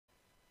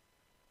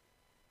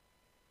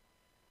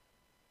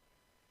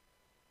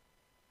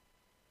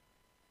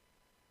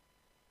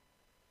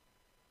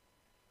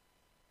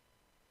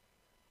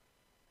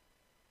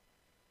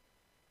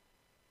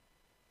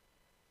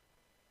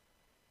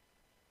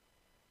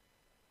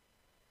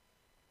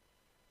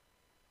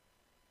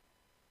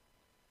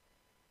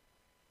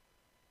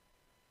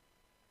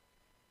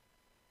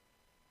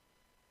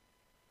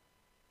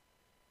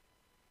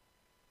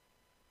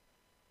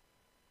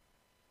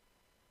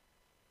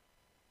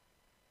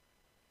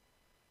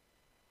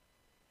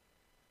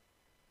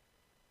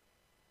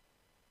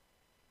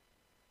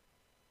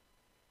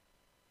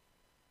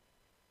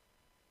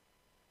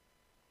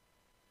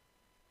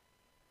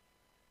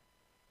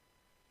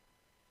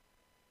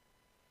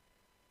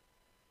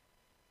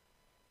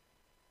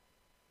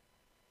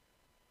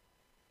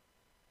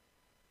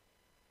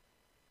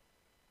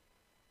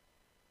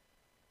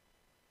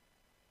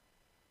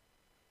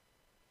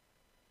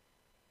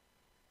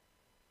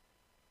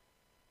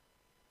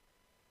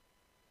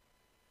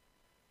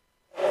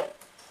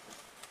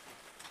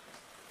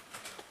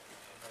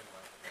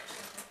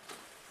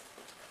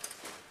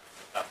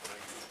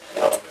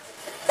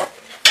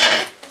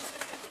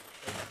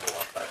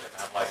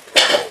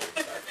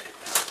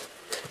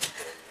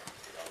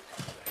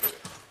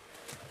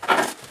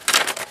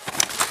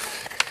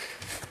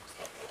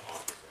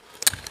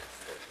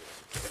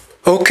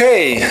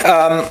Okay,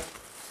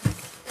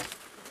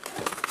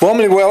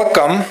 warmly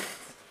welcome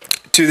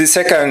to the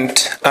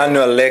second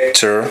annual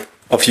lecture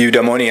of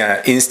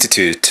Eudaimonia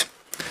Institute.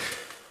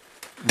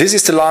 This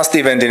is the last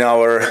event in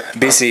our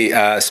busy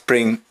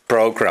spring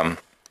program.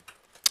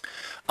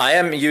 I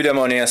am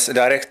Eudaimonia's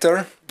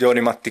director,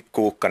 Jouni-Matti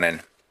Kuukkanen.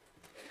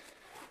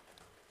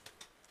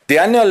 The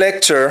annual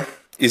lecture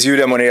is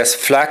Eudaimonia's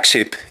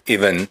flagship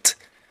event,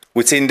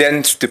 which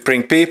intends to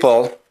bring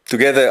people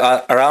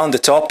together around a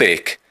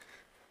topic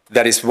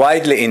that is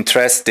widely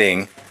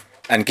interesting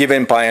and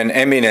given by an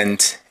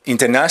eminent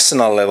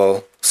international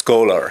level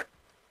scholar.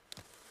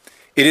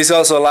 It is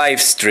also live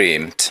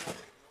streamed.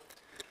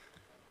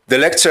 The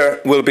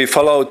lecture will be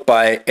followed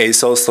by a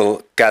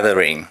social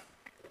gathering.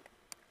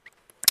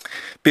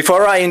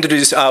 Before I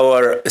introduce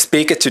our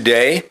speaker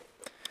today,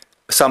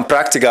 some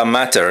practical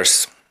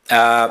matters.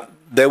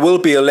 There will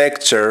be a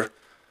lecture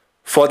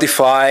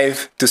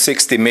 45 to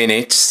 60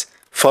 minutes,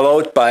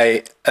 followed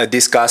by a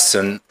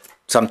discussion,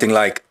 something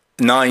like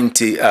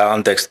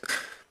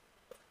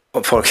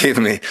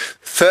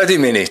 30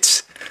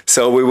 minutes.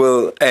 So we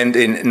will end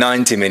in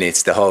 90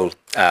 minutes, the whole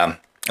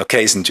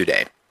occasion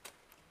today.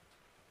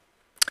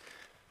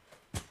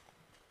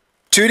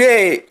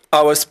 Today,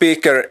 our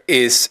speaker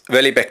is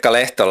Veli-Pekka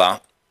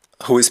Lehtola,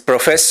 who is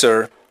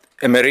Professor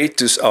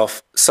Emeritus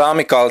of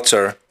Sámi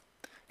culture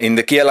in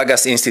the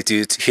Kielagas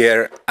Institute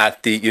here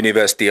at the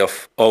University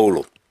of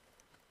Oulu.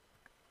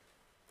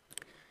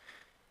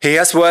 He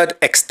has worked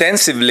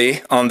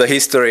extensively on the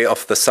history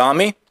of the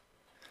Sámi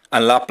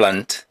and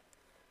Lapland,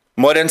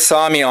 modern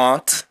Sámi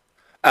art,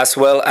 as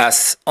well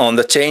as on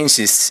the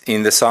changes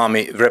in the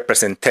Sámi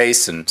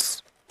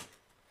representations.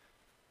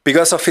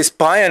 Because of his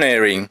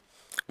pioneering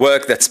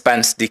work that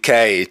spans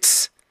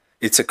decades,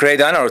 it's a great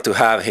honor to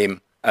have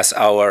him as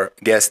our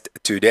guest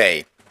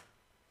today.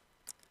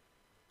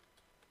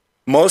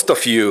 Most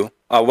of you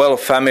are well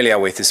familiar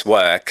with his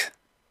work,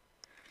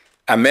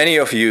 and many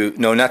of you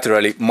know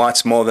naturally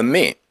much more than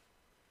me.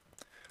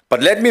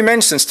 But let me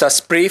mention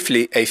just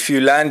briefly a few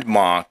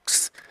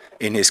landmarks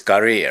in his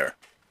career.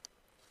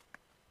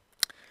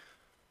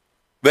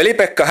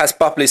 Veli-Pekka has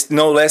published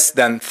no less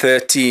than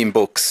 13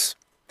 books,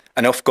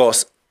 and of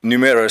course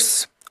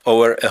numerous,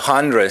 over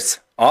 100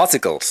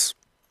 articles.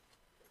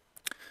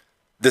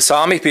 The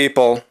Sámi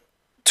People,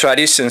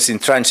 Traditions in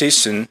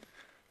Transition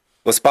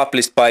was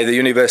published by the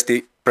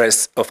University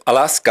Press of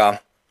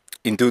Alaska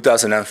in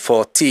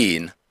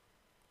 2014.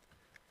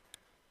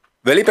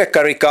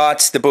 Veli-Pekka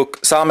regards the book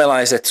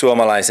Saamelaiset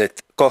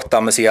suomalaiset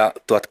kohtaamisia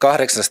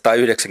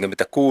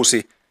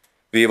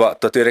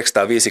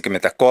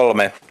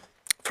 1896–1953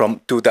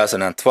 from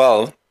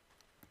 2012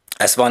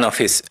 as one of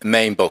his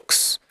main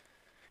books.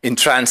 In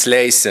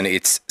translation,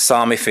 it's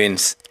Sámi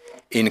Finns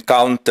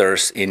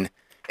Encounters in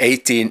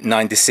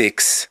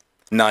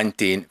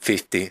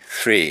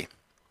 1896–1953.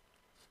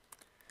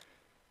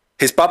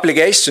 His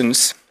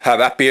publications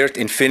have appeared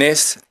in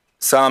Finnish,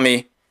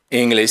 Sámi,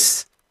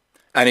 English,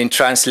 and in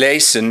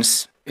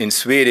translations in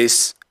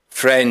Swedish,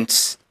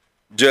 French,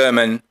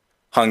 German,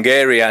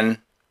 Hungarian,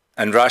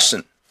 and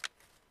Russian.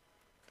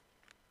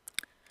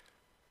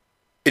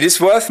 It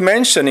is worth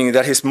mentioning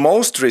that his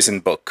most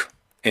recent book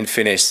in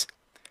Finnish,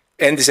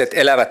 Entiset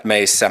elävät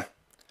meissä,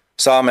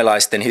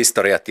 saamelaisten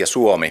historiat ja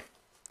Suomi,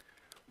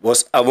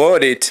 was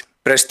awarded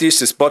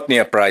prestigious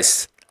Botnia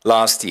Prize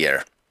last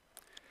year.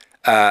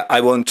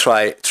 I won't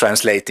try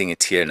translating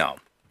it here now.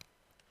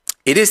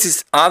 It is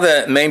his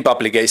other main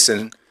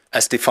publication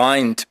as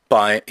defined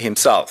by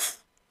himself.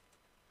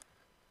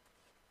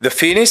 The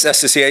Finnish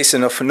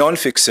Association of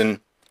Non-Fiction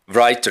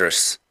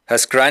Writers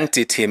has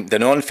granted him the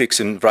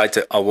Non-Fiction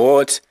Writer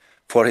Award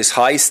for his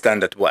high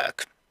standard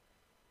work.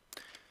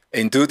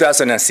 In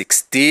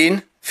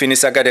 2016,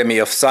 Finnish Academy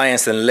of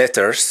Science and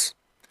Letters,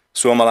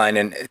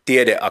 Suomalainen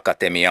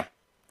Tiedeakatemia,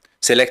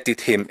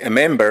 selected him a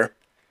member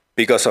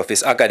because of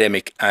his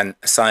academic and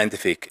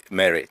scientific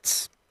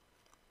merits.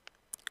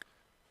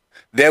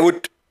 There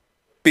would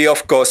be,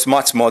 of course,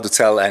 much more to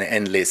tell and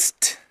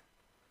enlist.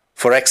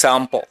 For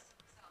example,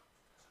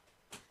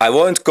 I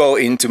won't go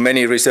into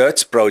many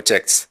research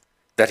projects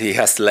that he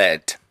has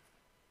led.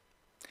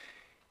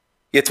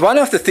 Yet one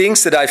of the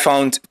things that I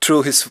found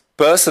through his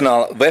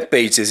personal web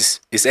pages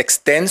is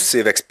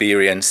extensive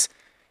experience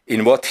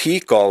in what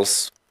he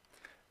calls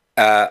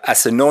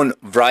as a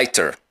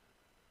non-writer.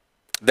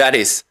 That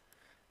is,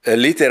 a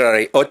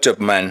literary oddjob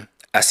man,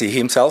 as he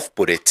himself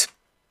put it,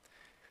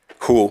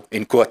 who,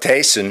 in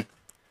quotation,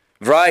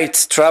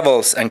 writes,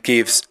 travels, and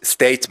gives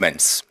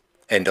statements,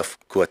 end of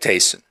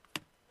quotation.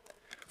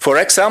 For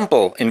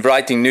example, in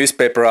writing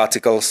newspaper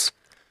articles,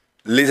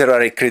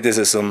 literary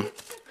criticism,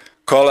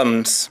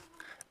 columns,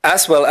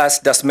 as well as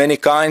does many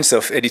kinds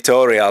of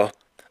editorial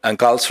and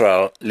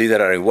cultural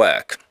literary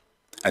work,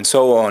 and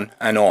so on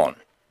and on.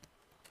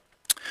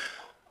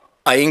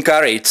 I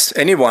encourage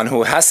anyone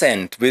who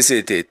hasn't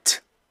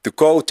visited to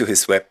go to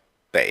his web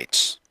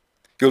page.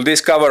 You'll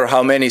discover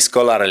how many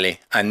scholarly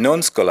and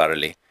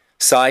non-scholarly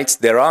sites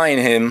there are in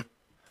him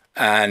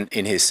and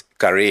in his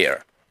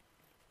career.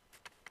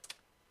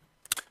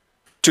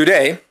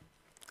 Today,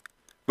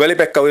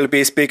 Veli-Pekka will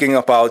be speaking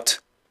about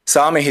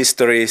Sami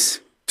Histories,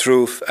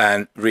 truth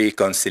and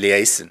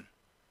reconciliation.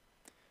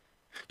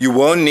 You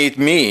won't need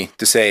me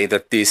to say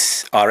that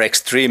these are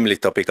extremely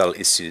topical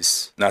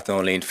issues, not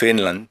only in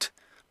Finland,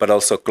 but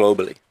also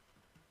globally.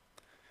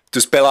 To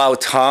spell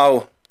out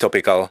how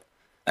topical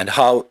and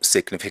how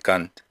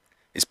significant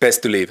is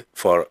best to leave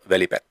for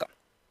Veli-Pekka.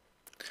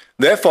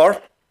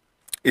 Therefore,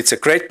 it's a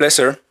great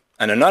pleasure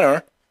and an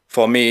honor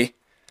for me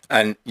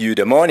and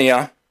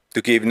Eudaimonia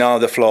to give now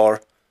the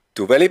floor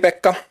to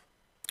Veli-Pekka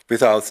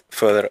without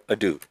further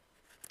ado.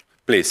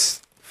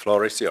 Please, the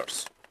floor is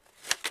yours.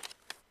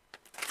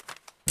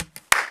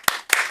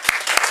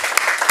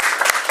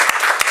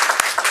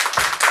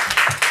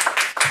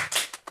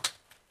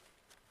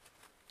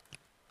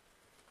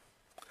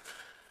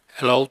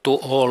 Hello to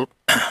all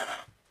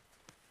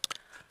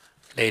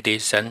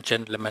ladies and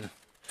gentlemen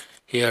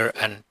here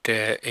and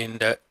in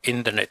the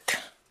internet.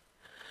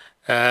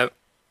 I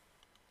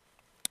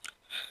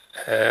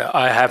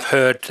have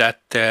heard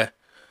that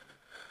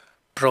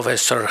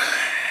Professor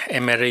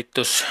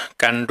Emeritus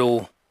can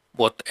do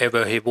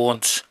whatever he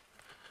wants,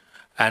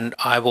 and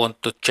I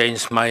want to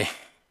change my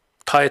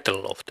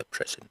title of the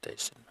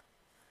presentation.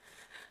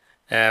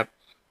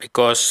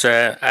 Because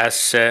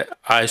as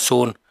I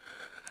soon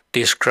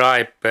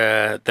describe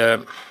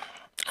the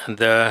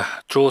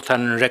Truth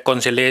and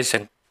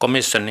Reconciliation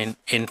Commission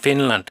in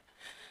Finland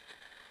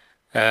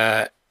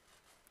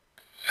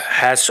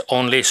has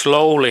only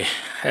slowly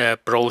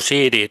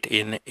proceeded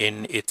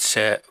in its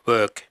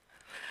work,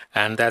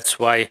 and that's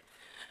why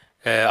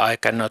I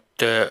cannot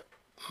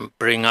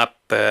bring up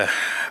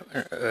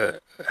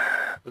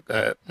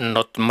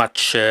not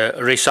much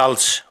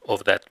results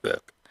of that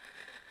work.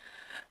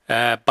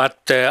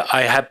 But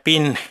I have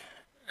been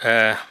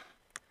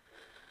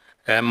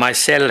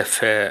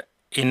myself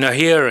in a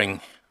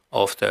hearing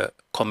of the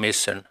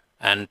Commission,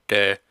 and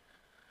the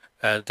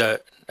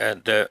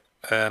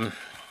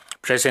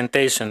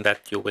presentation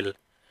that you will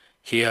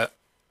hear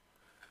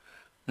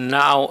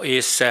now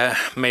is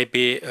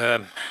maybe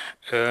a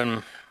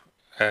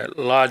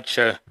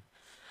larger,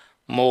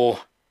 more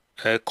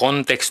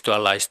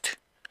contextualized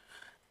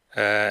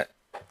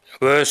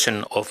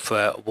version of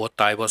what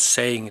I was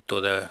saying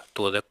to the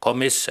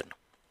Commission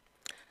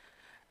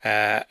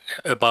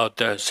about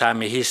the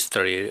Sami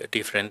history,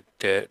 different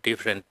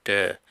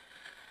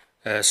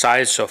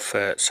sides of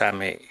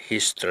Sami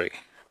history,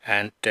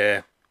 and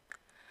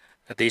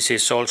this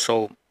is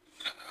also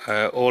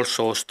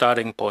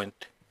starting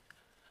point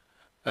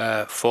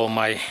for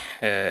my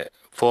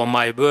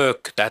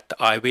work that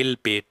I will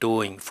be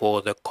doing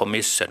for the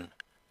Commission,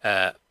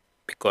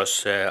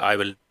 because I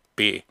will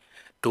be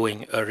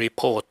doing a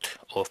report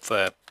of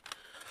a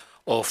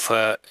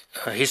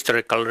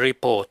historical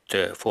report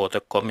for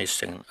the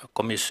Commission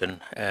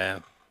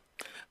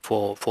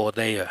for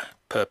their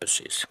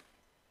purposes.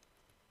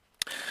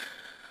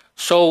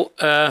 So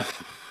I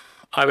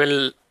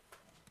will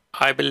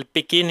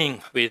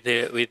beginning with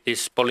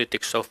this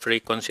politics of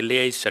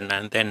reconciliation,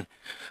 and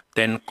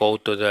then go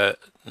to the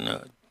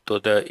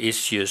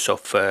issues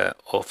of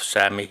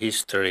Sami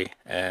history,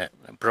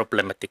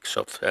 problematics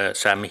of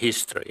Sami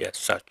history as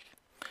such.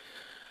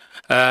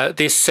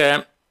 This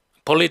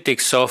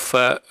politics of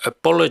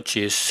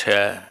apologies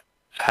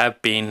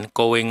have been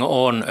going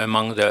on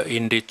among the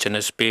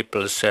indigenous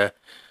peoples,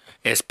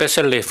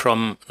 especially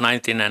from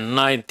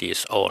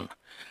 1990s on.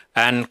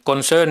 And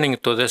concerning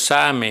to the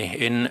Sami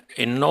in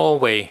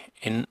Norway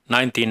in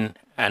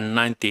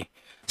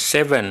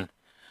 1997,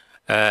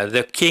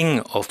 the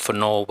King of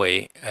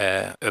Norway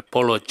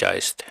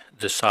apologized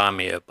the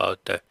Sami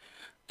about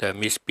the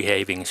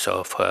misbehavings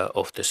of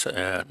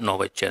the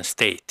Norwegian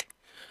state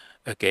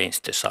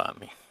against the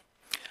Sami.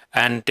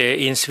 And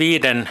in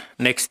Sweden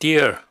next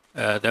year,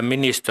 the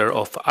Minister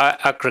of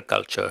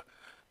Agriculture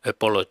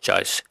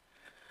apologized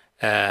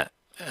and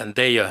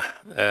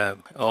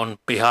on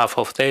behalf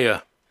of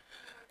their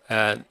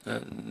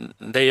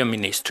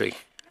ministry.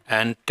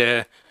 And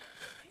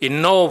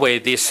in Norway,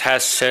 this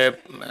has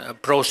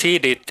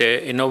proceeded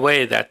in a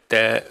way that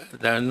the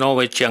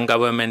Norwegian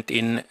government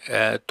in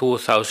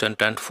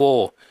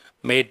 2004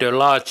 made a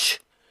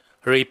large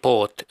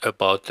report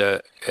about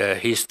the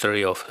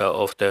history of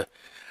the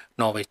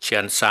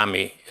Norwegian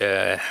Sami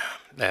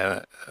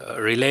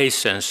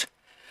relations,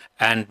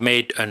 and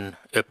made an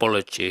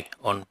apology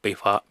on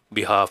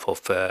behalf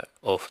of the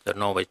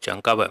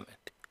Norwegian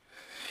government.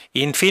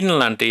 In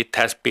Finland, it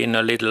has been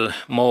a little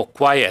more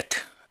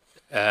quiet.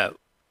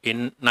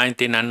 In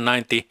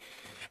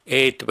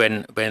 1998,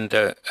 when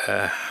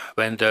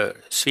the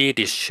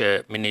Swedish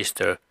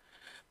minister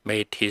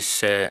made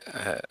his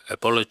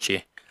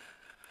apology,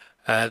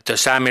 the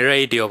Sami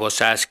radio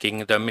was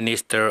asking the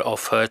Minister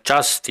of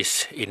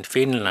Justice in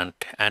Finland,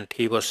 and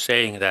he was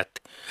saying that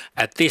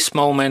at this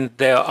moment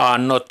there are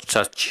not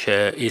such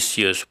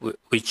issues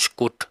which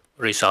could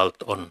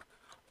result on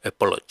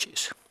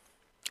apologies.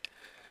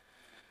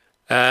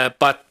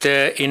 But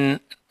in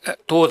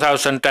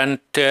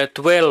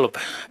 2012,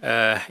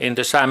 in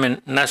the Sami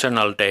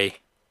National Day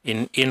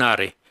in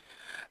Inari,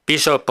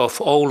 Bishop of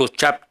Oulu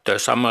chapter,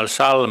 Samuel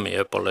Salmi,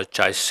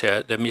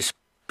 apologized the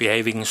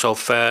misbehavings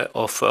of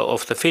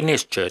the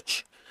Finnish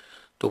church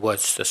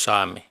towards the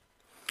Sámi.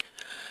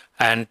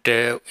 And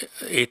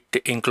it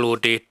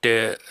included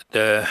the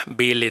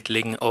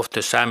belittling of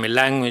the Sámi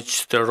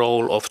language, the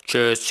role of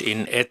church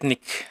in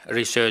ethnic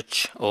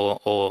research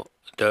or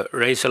the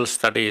racial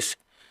studies,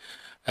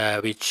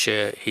 which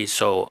he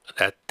saw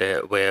that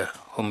were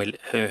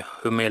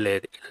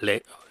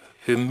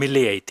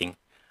humiliating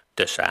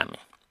the Sámi.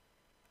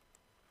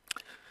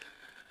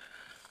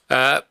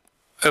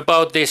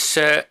 About this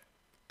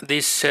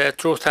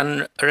Truth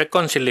and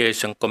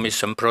Reconciliation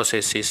Commission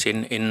processes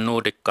in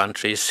Nordic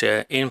countries,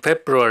 in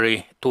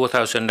February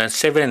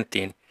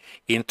 2017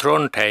 in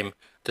Trondheim,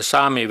 the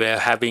Sámi were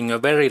having a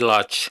very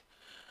large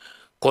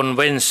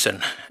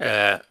convention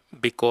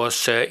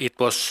because it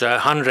was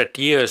 100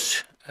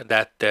 years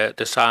that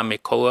the Sámi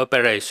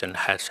cooperation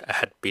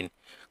had been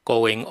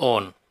going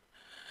on.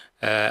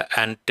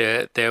 And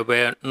there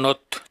were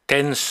not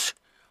tens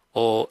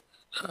or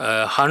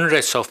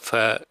hundreds of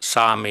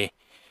Sámi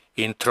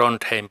in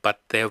Trondheim,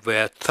 but there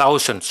were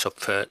thousands of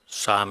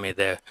Sámi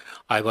there.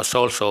 I was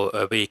also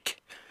a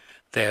week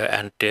there,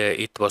 and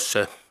it was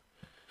an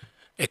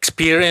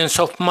experience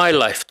of my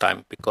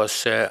lifetime,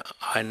 because I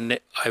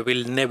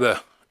will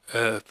never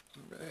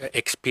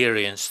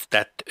experience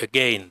that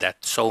again,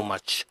 that so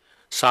much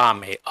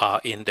Sámi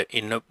are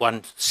in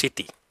one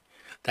city,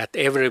 that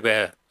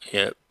everywhere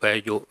where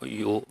you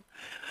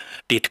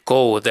did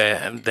go,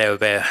 there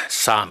were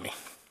Sámi.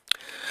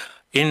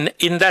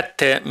 In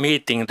that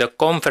meeting, the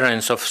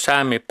Conference of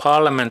Sami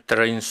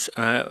Parliamentarians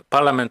and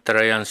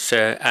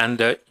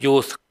the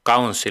Youth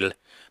Council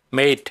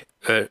made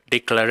a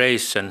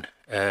declaration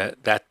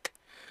that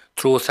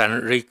Truth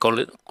and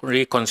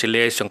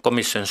Reconciliation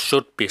Commission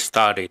should be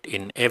started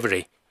in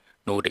every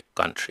Nordic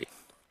country.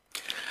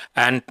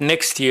 And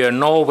next year,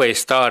 Norway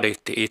started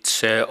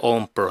its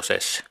own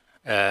process,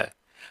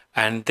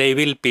 and they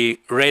will be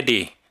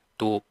ready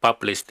to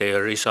publish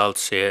their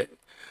results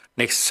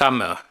next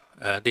summer.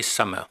 This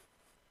summer.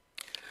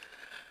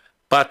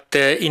 But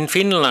in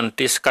Finland,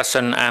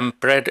 discussion and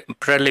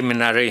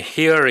preliminary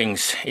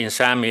hearings in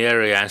Sámi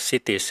area and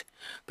cities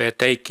were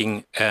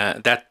taking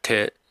that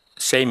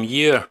same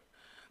year,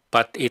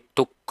 but it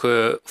took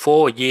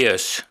 4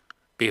 years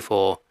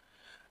before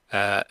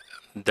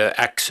the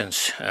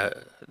actions,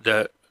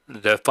 the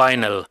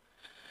final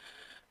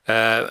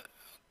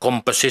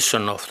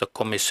composition of the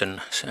commission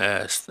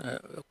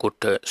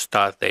could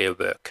start their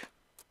work.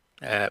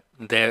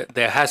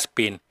 There has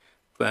been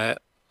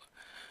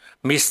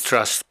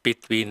mistrust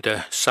between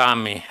the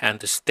Sámi and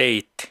the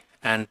state,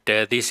 and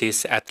this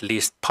is at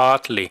least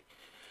partly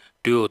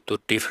due to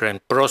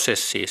different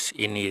processes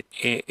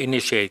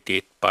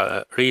initiated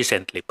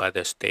recently by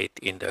the state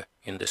in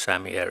the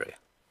Sámi area.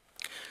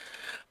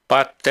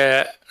 But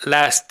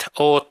last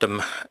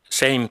autumn,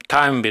 same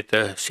time with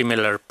a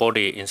similar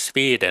body in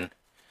Sweden,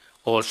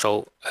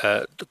 also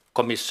the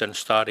commission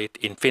started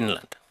in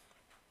Finland.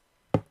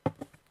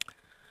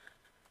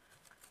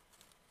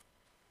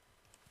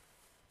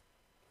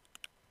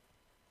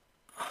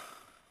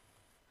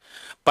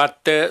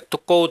 But to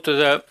go to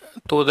the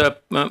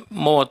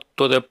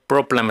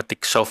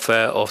problematics of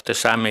the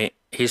Sámi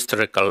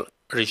historical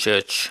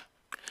research,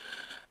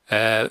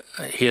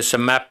 here's a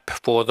map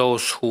for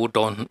those who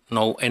don't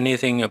know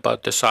anything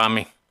about the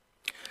Sámi.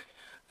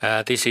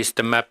 This is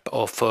the map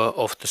of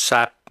the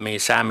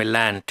Sámi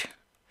land,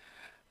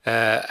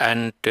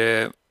 and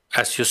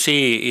as you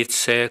see,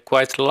 it's a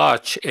quite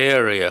large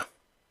area,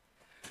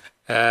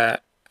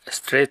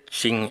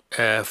 stretching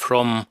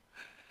from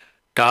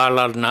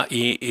Dalarna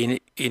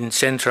in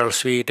central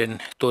Sweden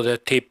to the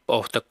tip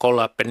of the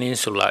Kola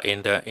Peninsula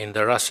in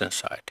the Russian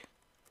side.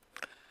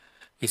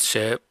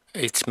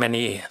 It's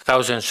many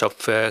thousands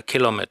of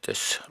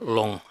kilometers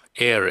long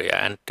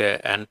area,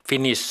 and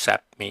Finnish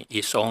Sápmi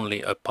is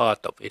only a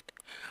part of it.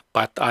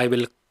 But I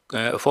will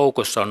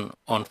focus on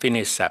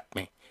Finnish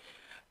Sápmi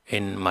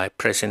in my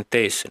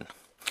presentation.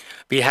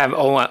 We have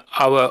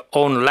our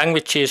own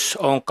languages,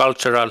 own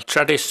cultural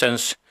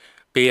traditions.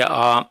 We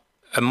are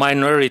a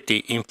minority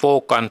in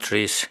 4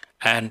 countries,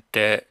 and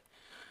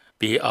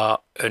we are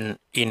an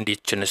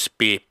indigenous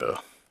people.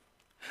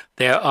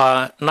 There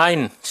are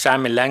 9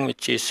 Sámi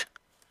languages.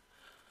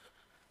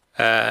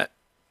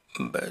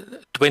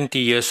 20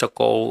 years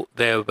ago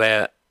there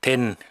were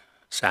 10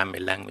 Sámi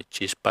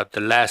languages, but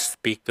the last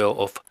speaker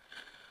of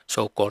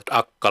so-called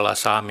Akkala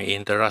Sámi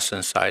in the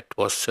Russian side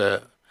was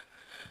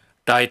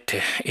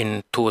died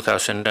in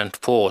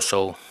 2004,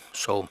 so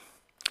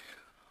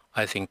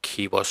I think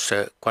he was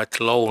quite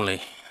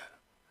lonely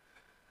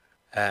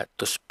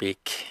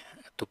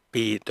to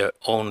be the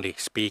only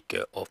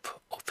speaker of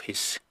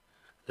his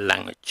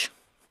language.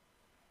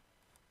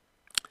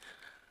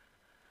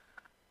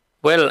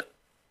 Well,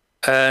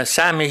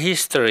 Sami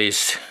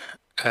histories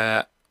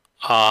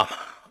are,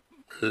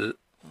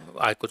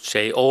 I could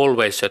say,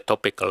 always a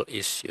topical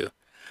issue.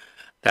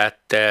 That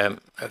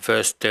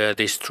first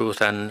this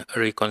Truth and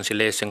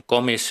Reconciliation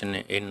Commission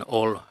in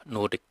all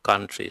Nordic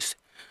countries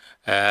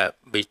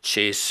which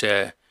is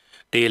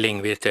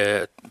dealing with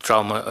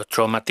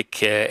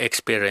traumatic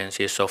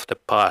experiences of the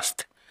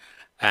past.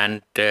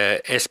 And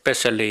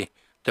especially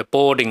the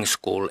boarding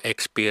school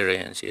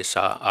experiences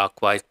are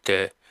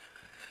quite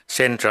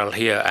central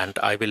here, and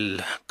I will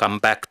come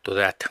back to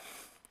that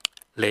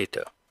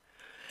later.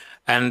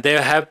 And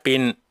there have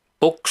been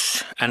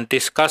books and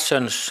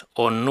discussions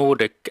on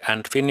Nordic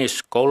and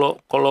Finnish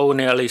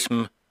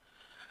colonialism.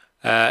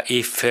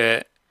 If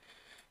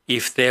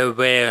there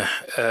were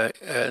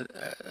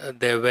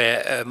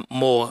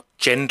more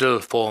gentle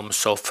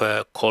forms of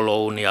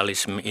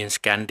colonialism in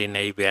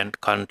Scandinavian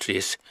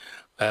countries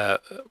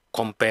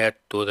compared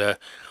to the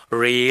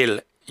real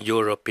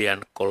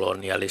European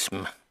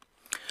colonialism.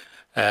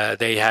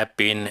 They have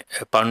been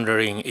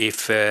pondering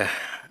if,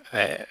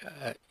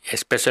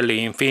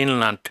 especially in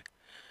Finland,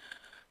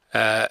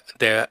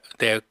 there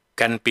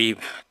can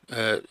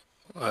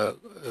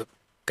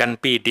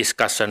be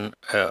discussion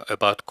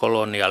about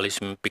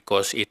colonialism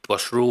because it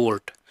was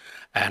ruled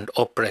and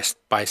oppressed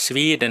by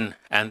Sweden,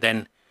 and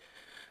then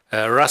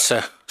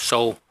Russia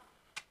saw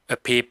a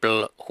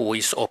people who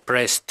is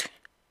oppressed.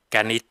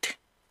 Can it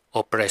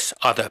oppress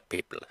other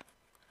people?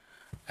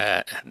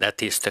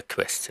 That is the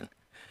question.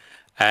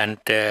 And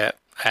there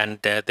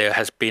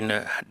has been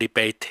a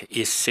debate,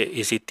 is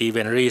it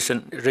even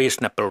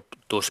reasonable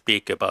to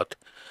speak about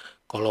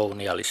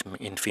colonialism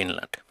in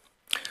Finland?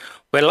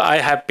 Well, I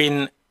have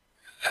been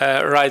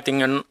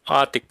writing an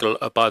article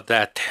about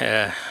that,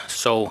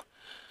 so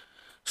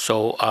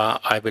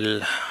I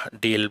will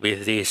deal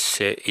with these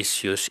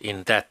issues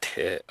in that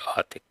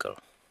article.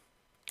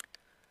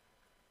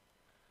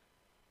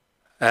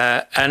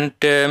 And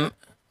 2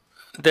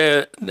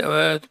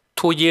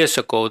 years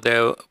ago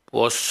there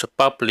was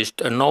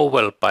published a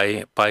novel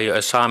by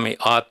a Sámi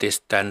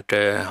artist and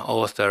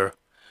author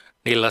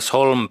Nilas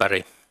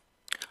Holmberg,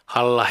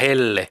 Halla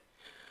Helle,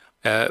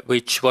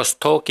 which was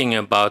talking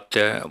about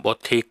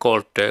what he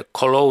called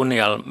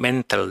colonial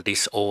mental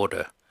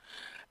disorder.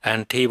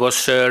 And he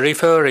was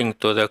referring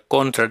to the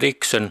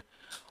contradiction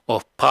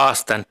of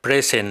past and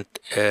present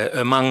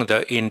among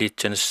the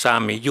indigenous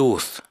Sámi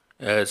youth,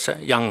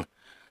 young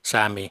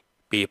Sámi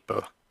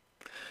people.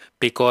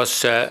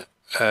 Because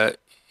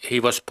he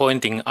was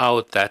pointing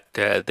out that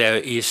there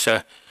is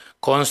a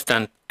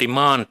constant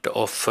demand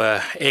of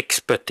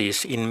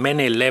expertise in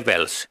many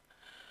levels,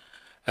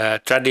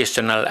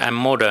 traditional and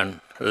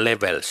modern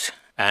levels,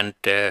 and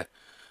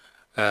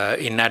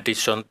in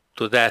addition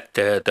to that,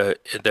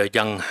 the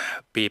young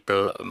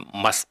people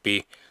must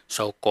be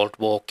so-called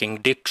walking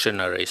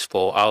dictionaries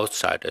for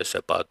outsiders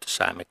about the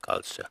Sámi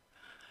culture,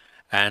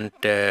 and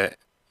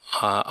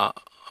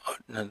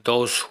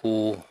those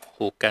who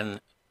can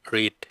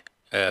read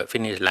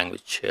Finnish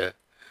language,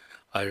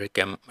 I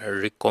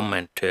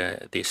recommend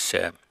this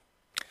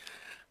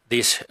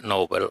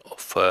novel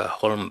of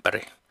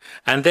Holmberg.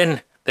 And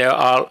then there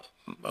are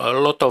a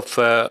lot of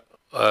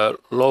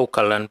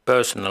local and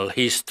personal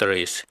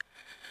histories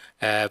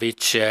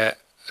which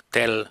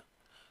tell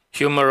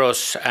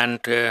humorous and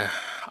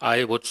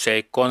I would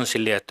say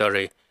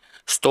conciliatory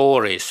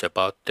stories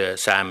about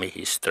Sámi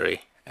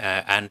history,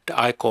 and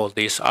I call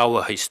these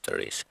our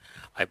histories.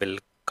 I will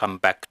come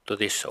back to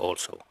this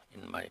also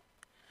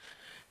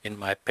in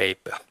my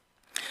paper.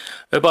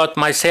 About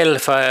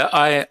myself,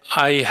 I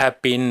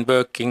have been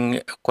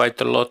working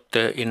quite a lot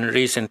in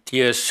recent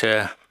years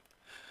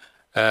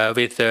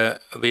with the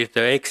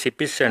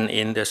exhibition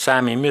in the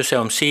Sámi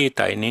Museum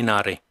Siitä in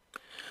Inari,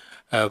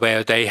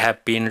 where they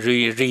have been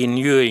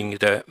renewing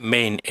the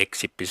main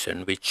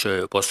exhibition, which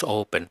was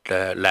opened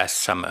last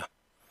summer.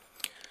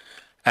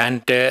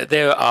 And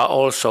there are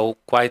also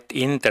quite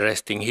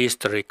interesting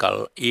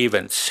historical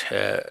events.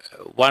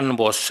 One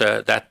was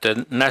that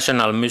the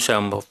National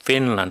Museum of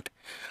Finland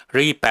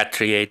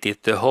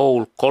repatriated the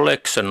whole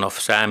collection of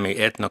Sámi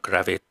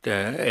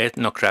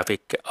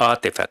ethnographic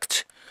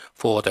artifacts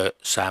for the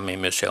Sámi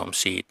Museum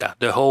Siitä,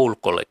 the whole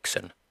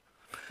collection.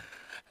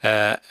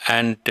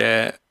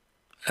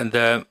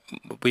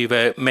 We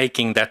were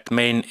making that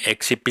main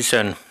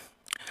exhibition,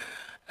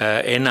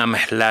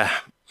 Enamhla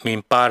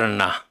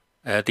Mimparna,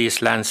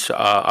 these lands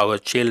are our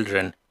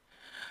children,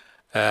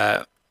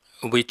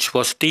 which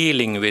was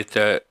dealing with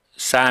the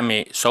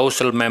Sámi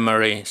social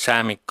memory,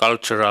 Sámi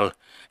cultural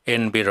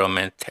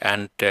environment,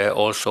 and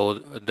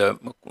also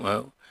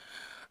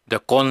the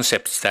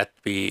concepts that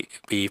we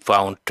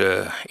found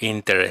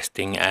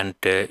interesting and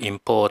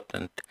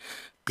important.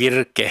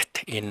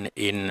 Pirket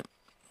in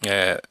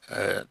the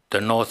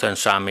northern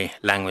Sámi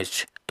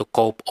language, to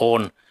cope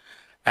on,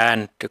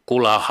 and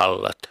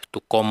kulahallat to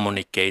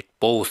communicate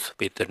both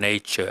with the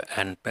nature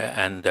and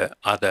the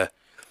other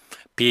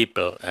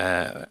people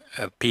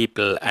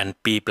and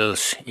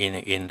peoples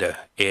in the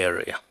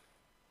area.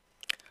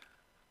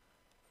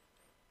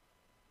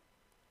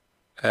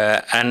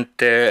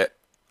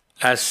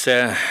 As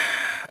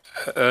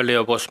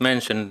earlier was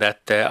mentioned,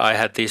 that I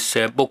had this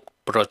book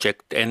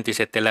project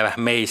Entiset elävät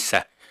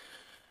meissä,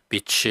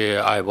 which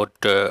I would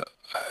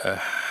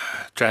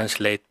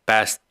translate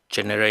past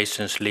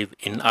generations live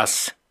in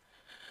us.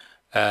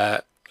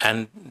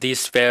 and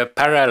these were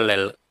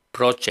parallel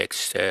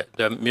projects,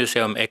 the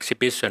museum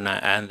exhibition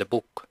and the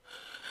book.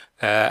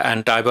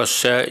 And I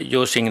was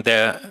using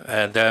the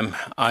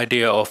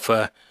idea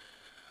of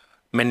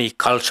many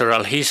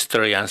cultural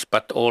historians,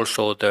 but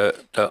also the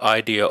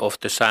idea of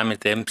the Sami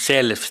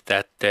themselves,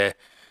 that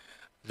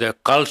the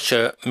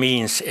culture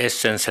means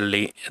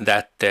essentially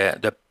that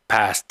the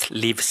past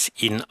lives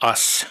in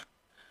us.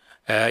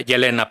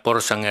 Jelena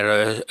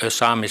Porsanger, a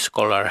Sami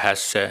scholar,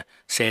 has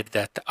said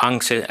that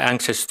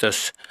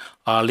ancestors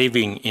are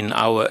living in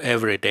our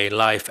everyday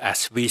life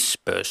as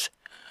whispers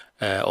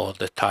all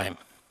the time.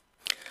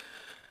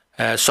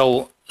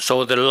 So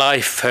the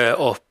life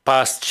of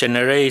past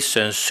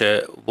generations,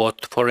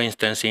 what, for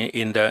instance,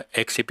 in the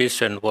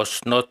exhibition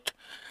was not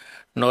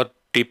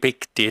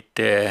depicted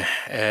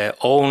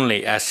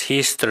only as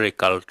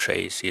historical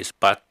traces,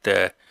 but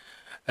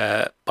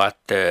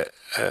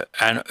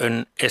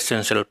an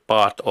essential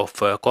part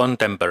of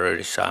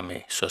contemporary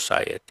Sami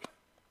society.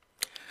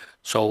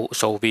 So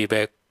we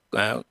were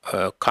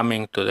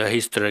coming to the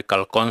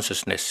historical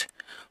consciousness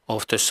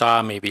of the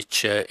Sami,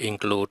 which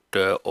include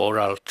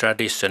oral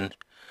tradition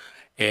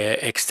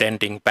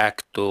extending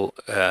back to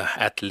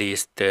at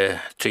least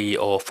 3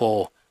 or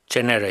 4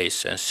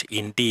 generations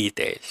in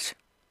details.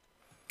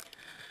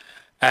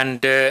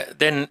 And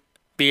then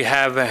we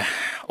have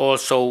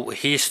also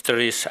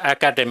histories,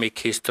 academic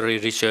history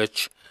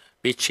research,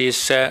 which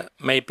is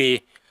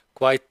maybe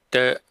quite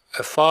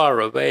far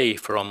away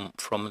from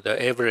the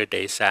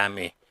everyday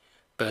Sami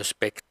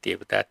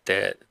perspective, that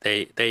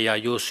they are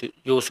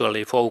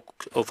usually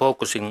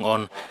focusing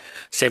on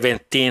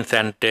 17th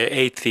and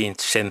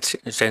 18th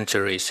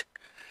centuries.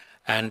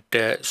 And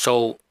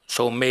so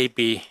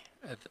maybe,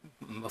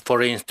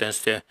 for instance,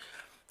 the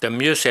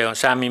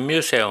Sami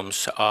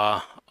museums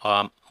are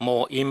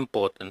more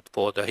important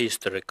for the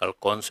historical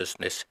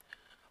consciousness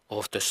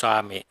of the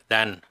Sami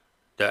than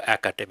the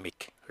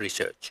academic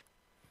research.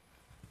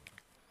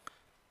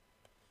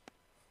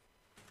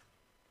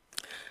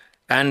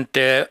 And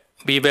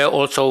we were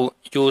also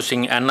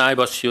using, and I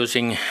was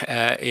using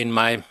in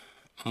my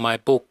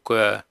book,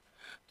 the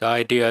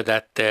idea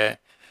that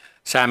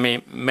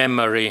Sami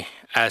memory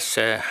as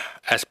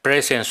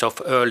presence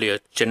of earlier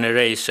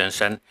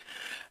generations, and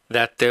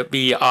that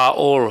we are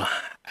all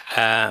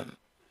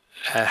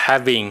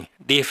having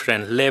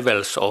different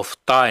levels of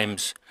time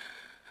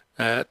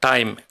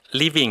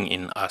living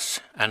in us.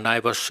 And I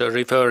was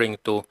referring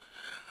to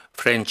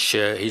French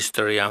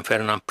historian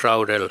Fernand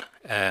Braudel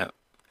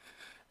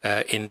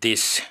in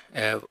this.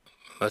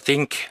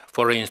 Think,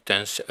 for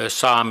instance, a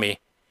Sami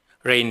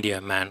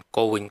reindeer man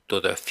going to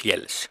the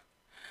fields.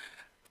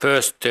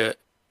 First,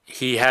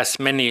 he has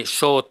many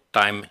short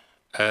time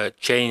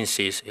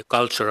changes,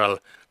 cultural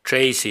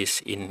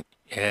traces in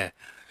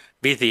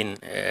with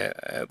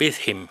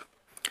him.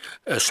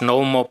 A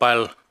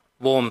snowmobile,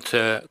 warmth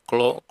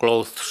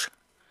clothes,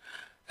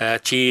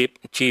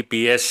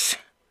 GPS,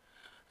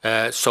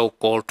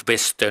 so-called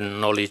Western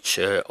knowledge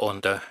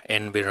on the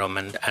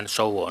environment, and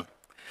so on.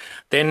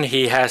 Then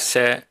he has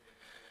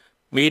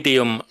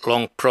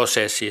medium-long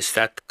processes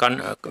that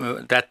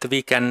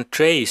we can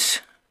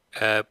trace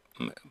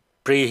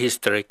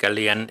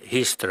prehistorically and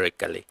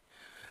historically.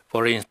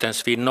 For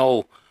instance, we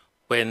know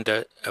when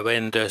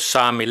the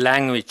Sami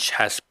language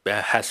has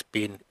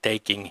been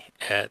taking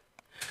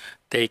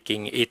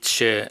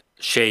its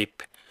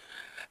shape.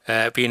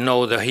 We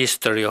know the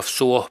history of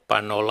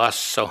Suohpan or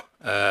Lasso,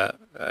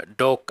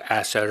 dog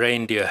as a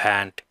reindeer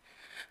hand,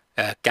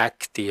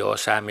 Kakti or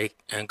Sami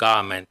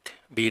garment.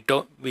 We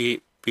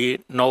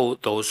know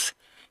those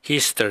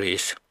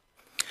histories.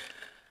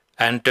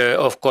 And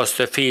of course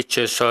the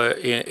features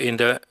in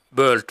the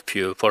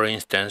worldview, for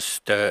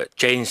instance, the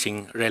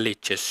changing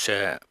religious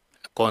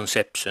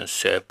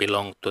conceptions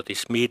belong to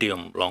this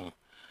medium-long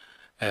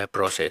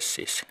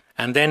processes.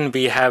 And then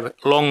we have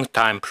long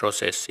time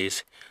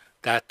processes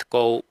that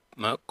go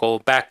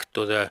back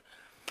to the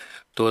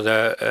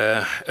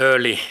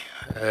early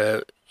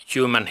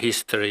human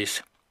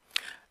histories,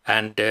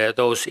 and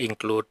those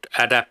include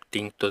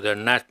adapting to the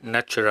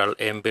natural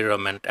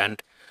environment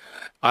and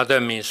other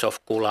means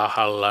of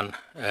kulahallan,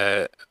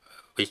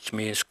 which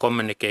means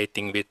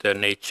communicating with the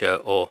nature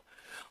or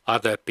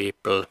other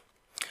people,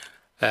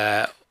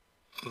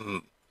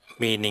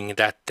 meaning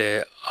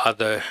that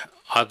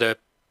other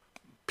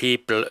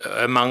people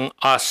among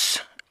us,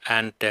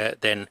 and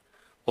then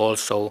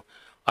also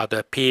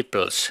other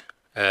peoples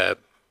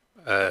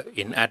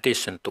in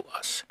addition to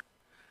us.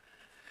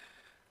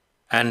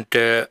 And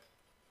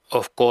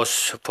of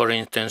course, for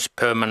instance,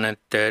 permanent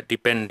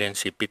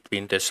dependency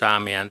between the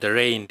Sami and the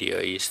reindeer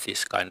is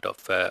this kind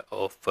of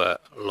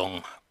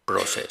long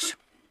process.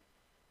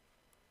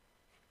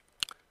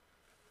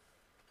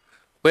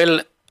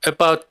 Well,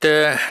 about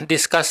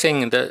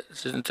discussing the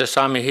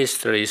Sami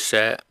histories,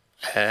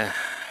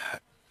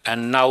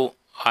 and now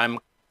I'm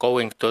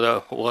going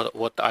to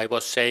what I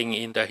was saying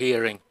in the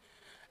hearing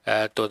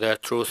to the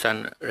Truth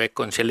and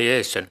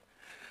Reconciliation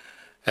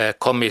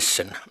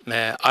Commission.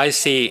 I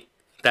see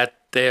that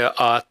there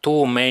are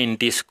two main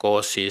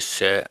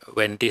discourses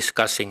when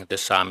discussing the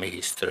Sami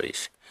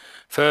histories.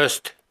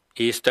 First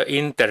is the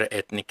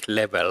inter-ethnic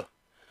level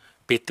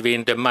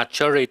between the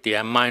majority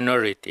and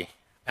minority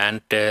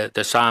and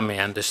the Sami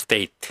and the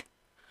state.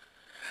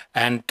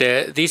 And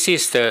this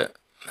is the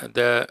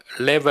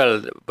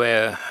level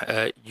where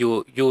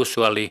you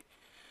usually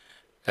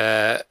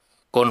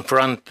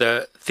confront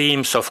the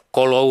themes of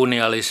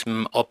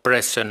colonialism,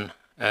 oppression,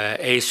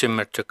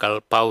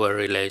 asymmetrical power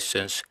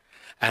relations.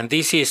 And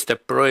this is the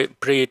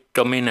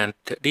predominant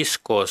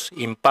discourse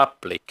in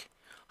public.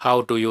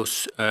 How do you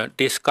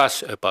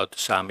discuss about the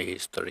Sami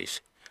histories?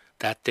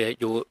 That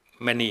you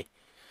many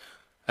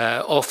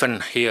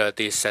often hear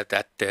this,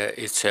 that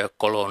it's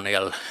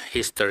colonial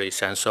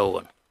histories and so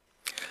on.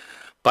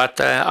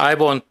 But I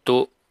want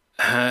to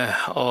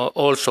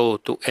also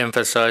to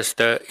emphasize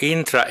the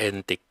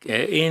intra-ethnic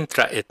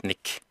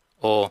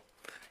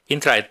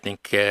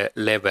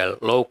level,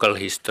 local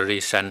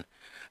histories and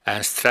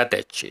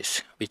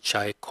strategies, which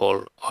I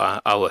call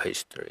our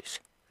histories.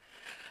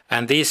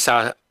 And these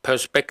are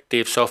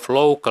perspectives of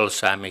local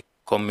Sami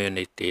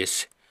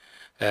communities,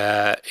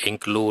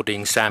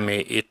 including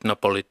Sami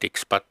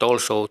ethnopolitics, but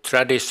also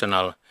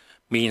traditional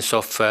means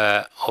of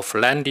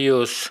land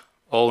use,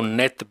 own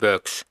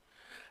networks,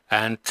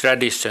 and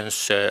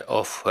traditions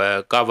of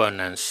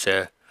governance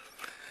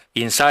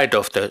inside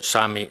of the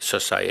Sami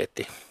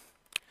society.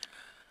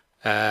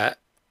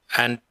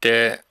 And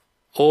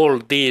all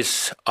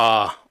these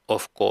are,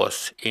 of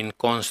course, in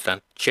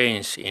constant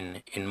change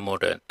in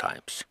modern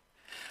times.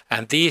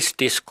 And these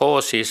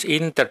discourses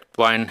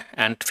intertwine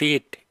and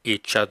feed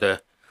each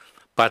other,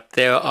 but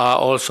there are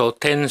also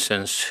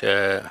tensions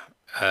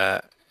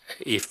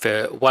if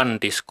one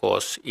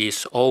discourse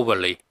is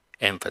overly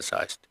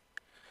emphasized.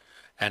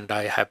 And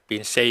I have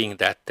been saying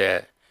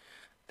that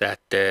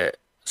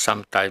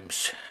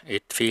sometimes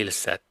it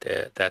feels that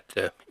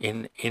the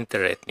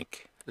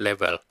inter-ethnic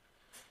level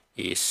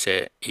is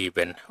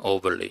even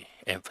overly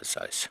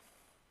emphasized.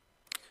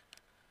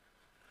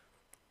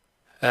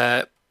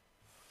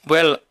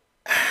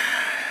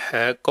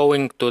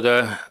 Going to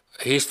the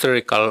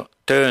historical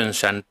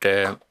turns and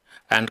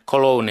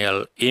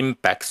colonial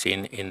impacts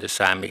in the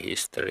Sami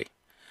history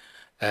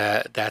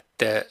that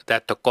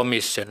the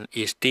Commission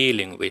is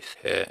dealing with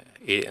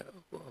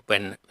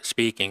when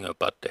speaking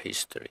about the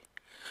history.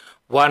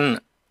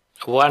 One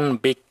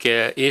big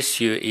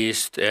issue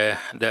is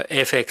the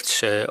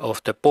effects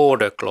of the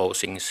border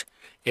closings,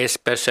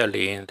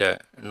 especially in the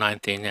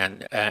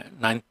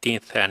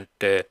 19th and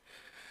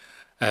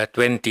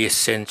 20th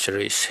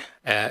centuries,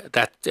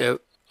 that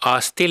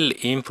are still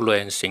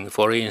influencing,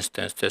 for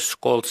instance, the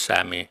Skolt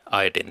Sami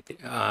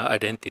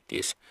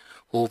identities,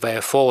 who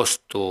were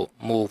forced to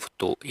move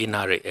to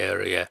Inari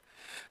area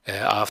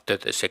after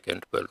the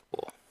Second World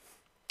War.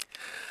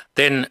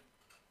 Then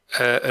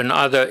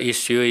another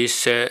issue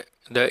is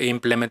the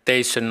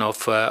implementation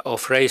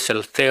of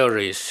racial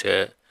theories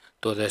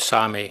to the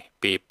Sami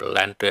people,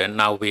 and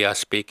now we are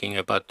speaking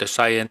about the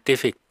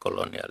scientific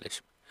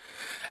colonialism.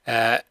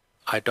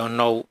 I don't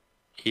know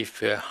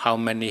if how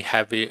many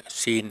have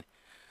seen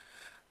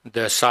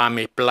the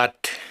Sami Blood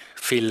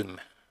film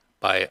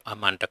by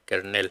Amanda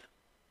Kernell,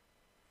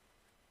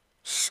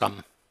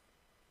 some,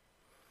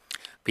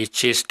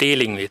 which is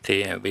dealing with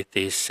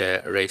this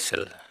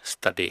racial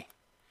study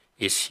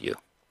issue.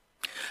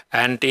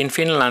 And in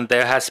Finland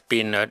there has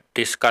been a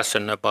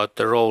discussion about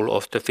the role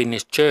of the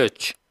Finnish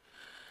church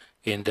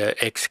in the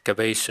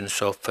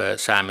excavations of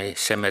Sami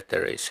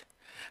cemeteries.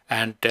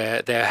 And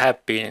there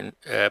have been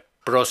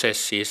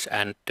processes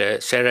and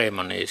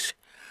ceremonies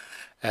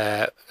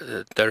to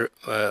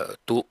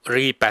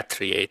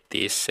repatriate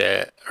these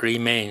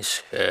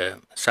remains,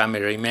 Sami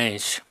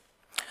remains.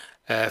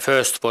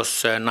 First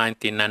was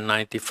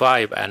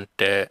 1995, and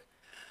the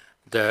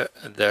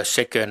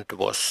second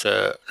was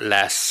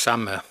last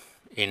summer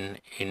in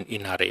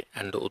Inari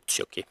and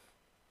Utsjoki,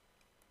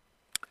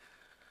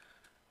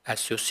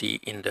 as you see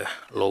in the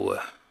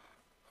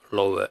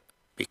lower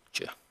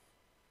picture.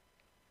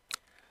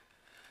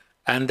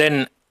 And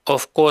then,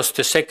 of course,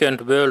 the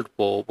Second World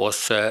War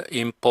was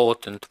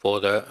important for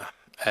the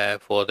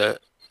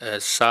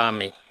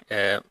Sami,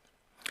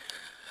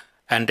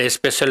 and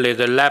especially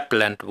the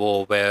Lapland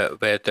War, where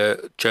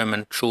the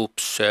German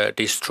troops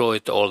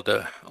destroyed all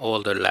the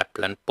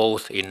Lapland,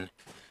 both in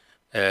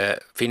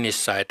Finnish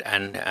side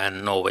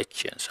and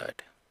Norwegian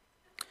side.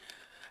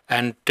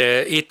 And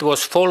it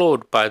was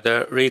followed by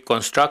the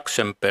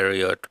reconstruction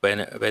period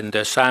when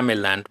the Sami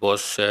land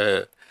was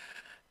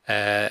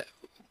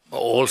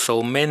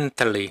also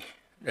mentally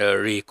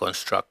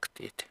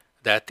reconstructed.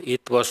 That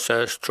it was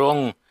a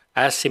strong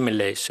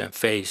assimilation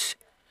phase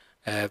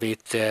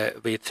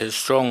with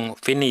strong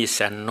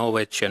Finnish and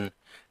Norwegian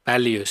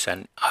values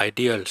and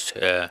ideals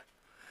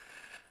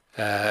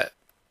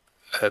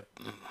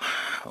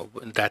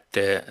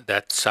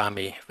that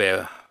Sami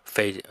were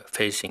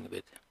facing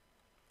with.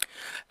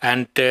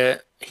 And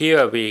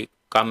here we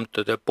come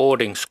to the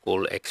boarding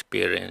school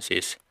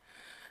experiences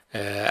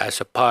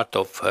as a part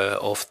of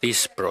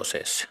this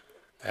process.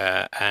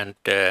 And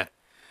the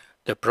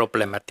the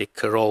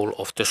problematic role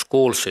of the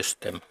school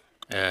system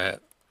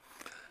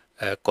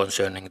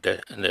concerning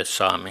the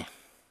Sámi.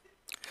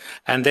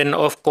 And then,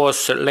 of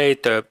course,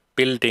 later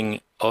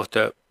building of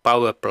the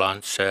power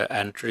plants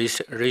and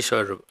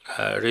reserve.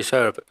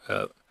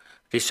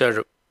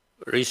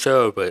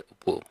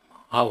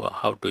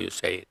 How do you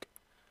say it?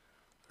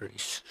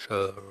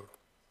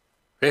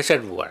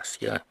 Reservoirs,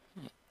 yeah.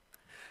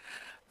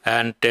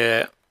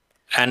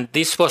 And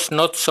this was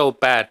not so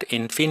bad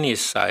in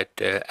Finnish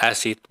side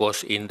as it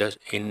was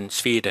in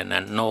Sweden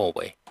and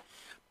Norway,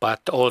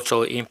 but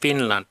also in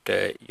Finland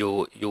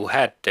you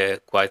had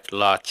quite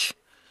large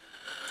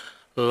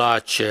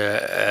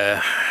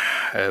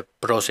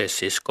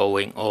processes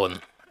going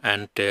on,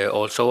 and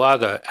also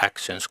other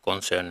actions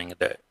concerning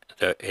the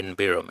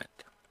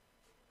environment.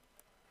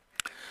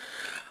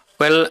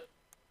 Well,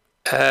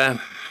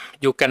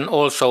 you can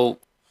also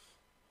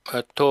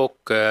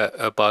talk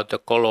about the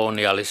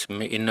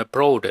colonialism in a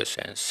broader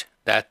sense,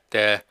 that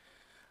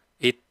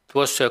it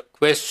was a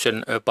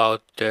question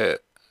about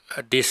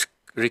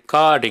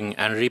disregarding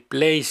and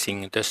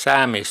replacing the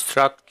Sami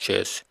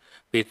structures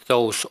with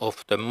those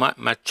of the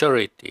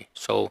majority.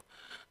 So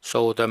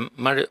the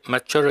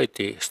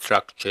majority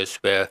structures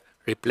were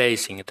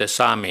replacing the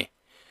Sami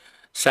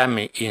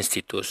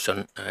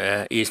institutions,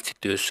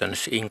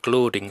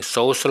 including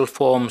social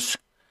forms,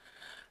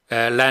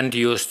 land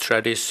use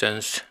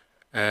traditions,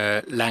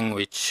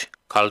 language,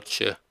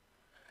 culture,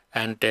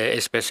 and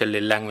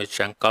especially language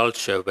and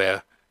culture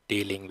were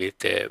dealing with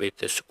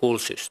the school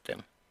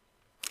system.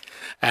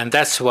 And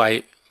that's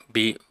why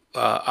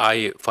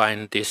I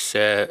find this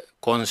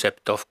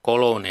concept of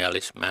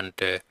colonialism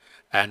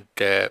and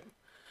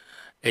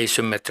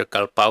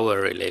asymmetrical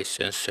power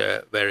relations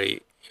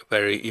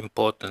very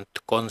important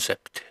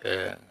concept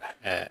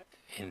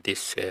in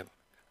these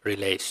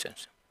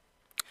relations.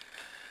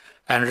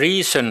 And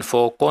reason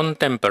for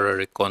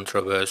contemporary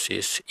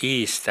controversies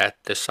is that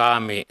the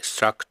Sámi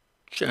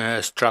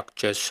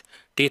structures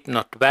did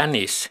not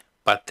vanish,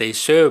 but they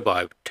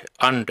survived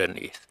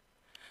underneath.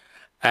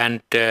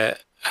 And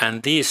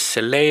these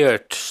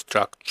layered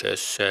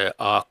structures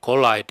are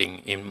colliding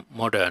in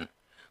modern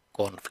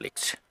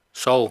conflicts.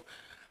 So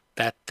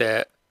that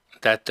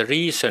the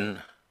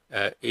reason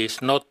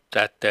is not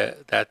that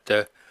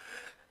the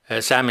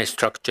Sámi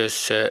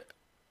structures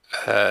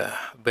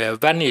were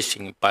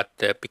vanishing, but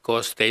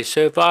because they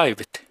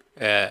survived,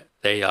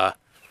 they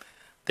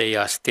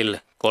are still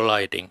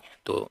colliding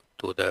to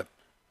the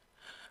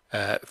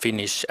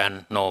Finnish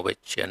and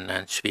Norwegian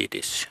and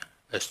Swedish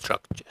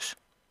structures.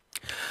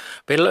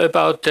 Well,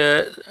 about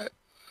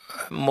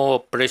more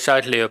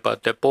precisely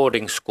about the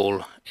boarding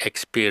school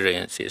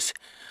experiences,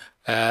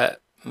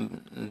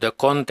 the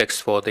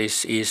context for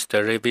this is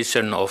the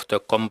revision of the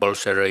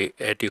Compulsory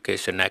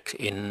Education Act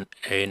in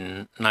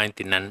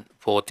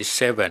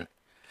 1947,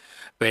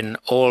 when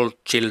all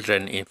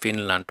children in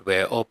Finland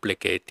were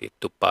obligated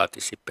to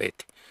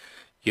participate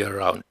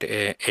year-round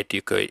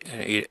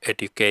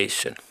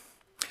education.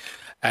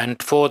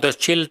 And for the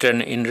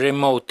children in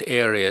remote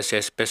areas,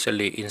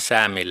 especially in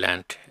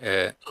Samiland,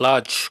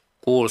 large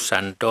schools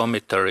and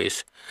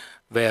dormitories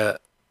were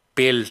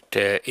built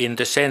in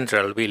the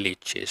central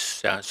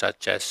villages,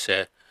 such as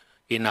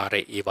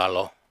Inari,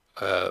 Ivalo,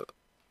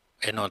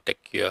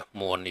 Enontekiö,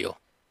 Muonio,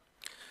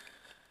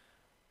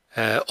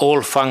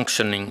 all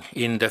functioning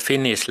in the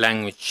Finnish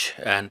language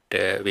and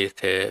with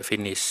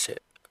Finnish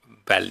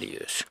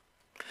values.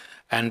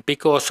 And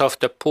because of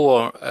the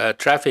poor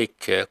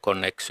traffic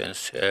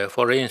connections,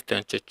 for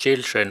instance, the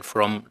children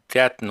from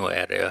Tätnu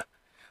area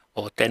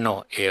or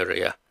Teno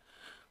area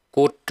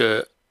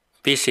could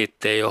visit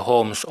their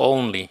homes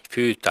only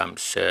few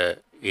times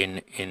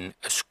in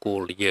a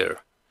school year.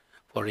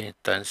 For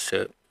instance,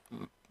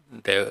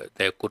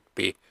 there could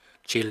be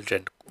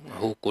children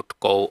who could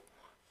go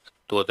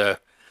to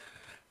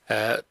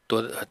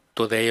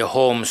their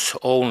homes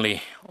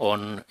only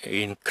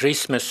in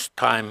Christmas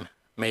time,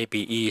 maybe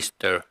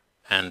Easter,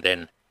 and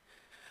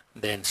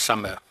then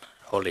summer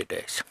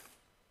holidays.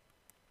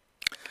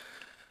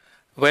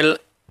 Well,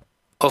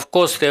 of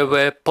course, there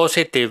were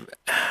positive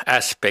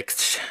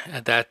aspects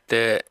that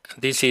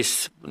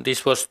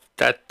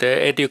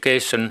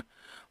education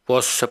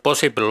was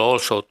possible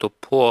also to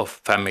poor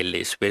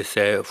families with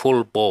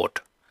full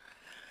board,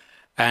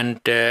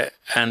 and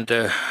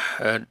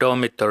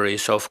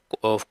dormitories of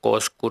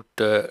course could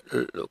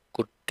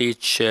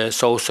teach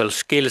social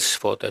skills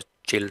for the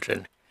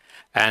children,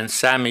 and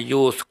Sami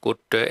youth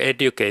could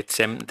educate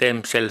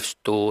themselves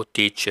to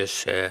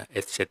teachers,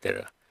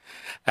 etc.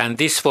 And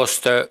this was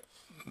the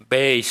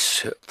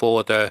base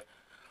for the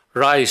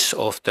rise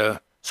of the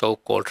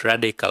so-called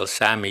radical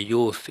Sami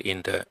youth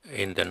in the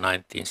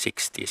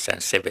 1960s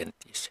and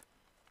 70s.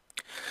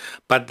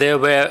 But there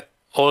were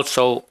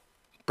also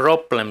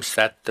problems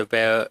that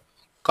were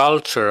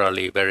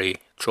culturally very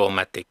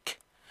traumatic.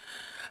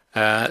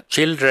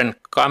 Children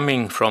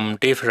coming from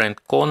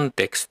different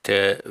contexts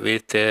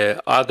with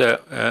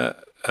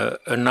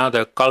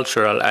another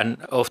cultural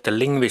and of the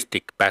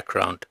linguistic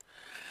background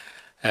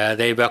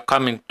they were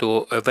coming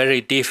to a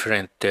very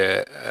different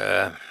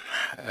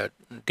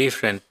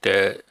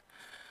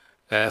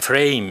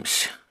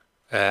frames.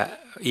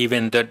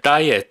 Even the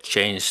diet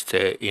changed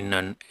in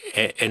an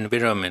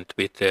environment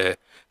with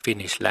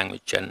Finnish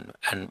language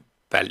and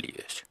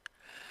values.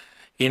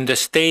 In the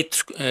state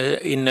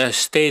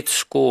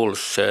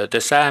schools, the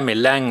Sámi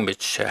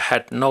language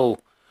had no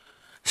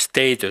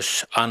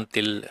status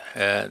until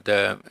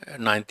the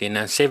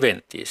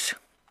 1970s.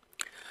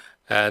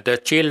 The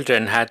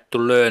children had to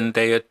learn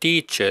their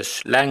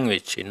teacher's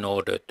language in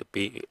order to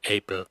be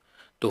able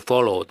to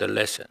follow the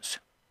lessons.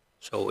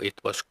 So it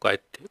was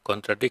quite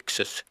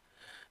contradictory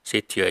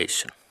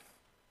situation.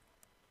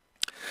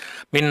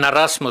 Minna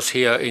Rasmus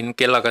here in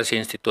Kellakas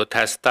Institute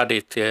has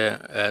studied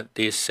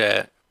these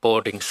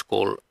boarding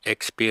school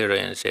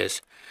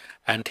experiences,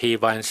 and she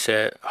finds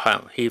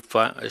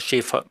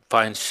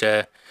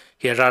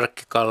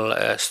hierarchical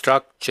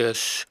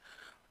structures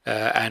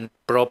and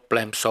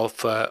problems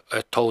of a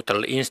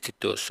total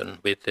institution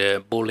with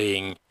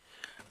bullying,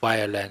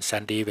 violence,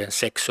 and even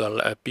sexual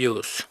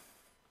abuse.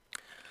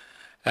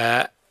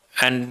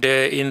 And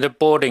in the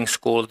boarding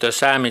school, the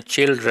Sámi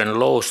children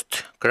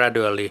lost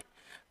gradually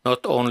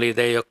not only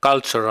their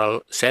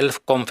cultural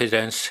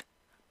self-confidence,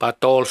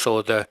 but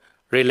also the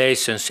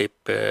relationship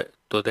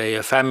to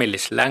their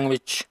family's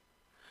language,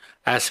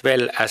 as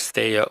well as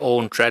their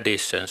own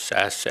traditions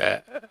as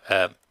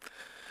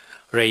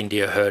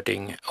reindeer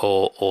herding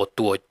or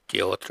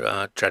tuotti, or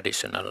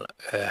traditional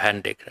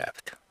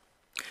handicraft.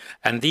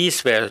 And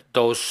these were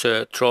those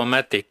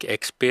traumatic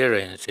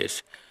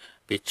experiences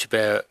which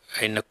were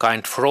in a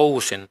kind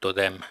frozen to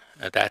them,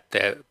 that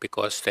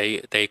because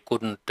they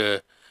couldn't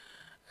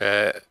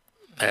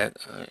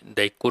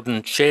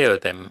share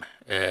them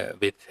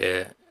with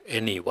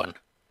anyone.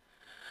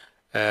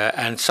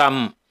 And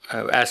some,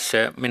 as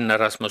Minna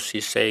Rasmus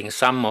is saying,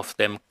 some of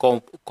them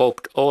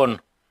coped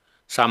on,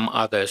 some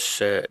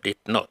others did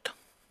not.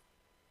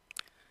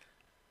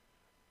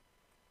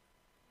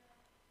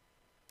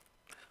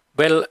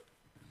 Well,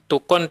 to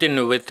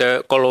continue with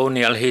the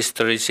colonial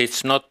histories,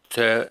 it's not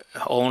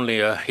only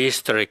a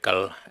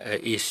historical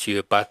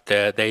issue, but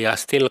they are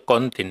still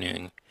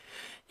continuing.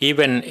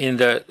 Even in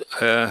the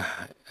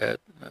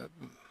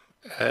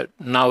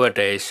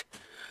nowadays,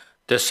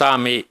 the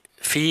Sámi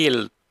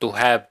feel to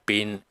have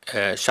been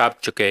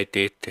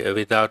subjugated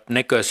without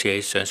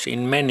negotiations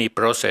in many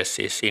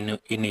processes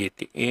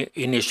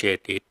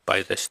initiated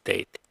by the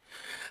state.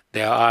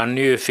 There are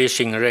new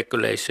fishing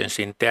regulations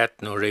in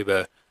Tertnu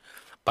River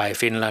by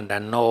Finland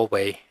and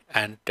Norway,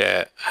 and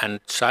the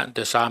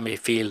Sámi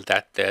feel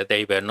that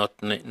they were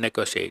not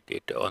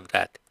negotiated on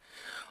that.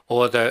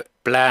 Or the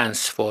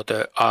plans for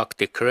the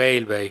Arctic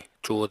Railway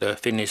through the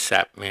Finnish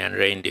Sápmi and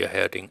reindeer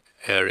herding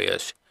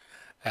areas.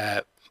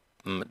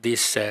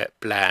 This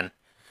plan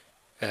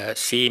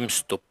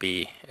seems to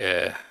be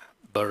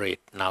buried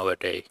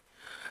nowadays,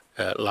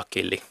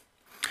 luckily.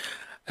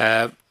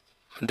 The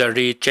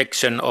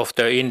rejection of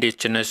the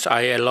indigenous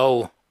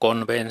ILO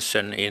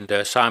convention in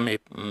the Sámi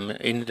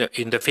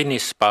in the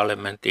Finnish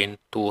parliament in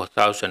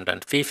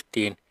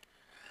 2015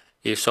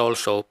 is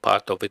also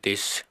part of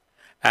this.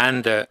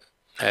 And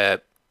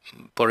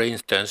for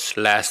instance,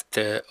 last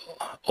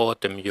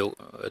autumn,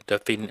 the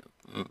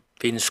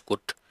Finns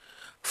could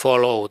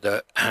follow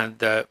the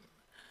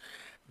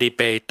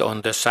debate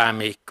on the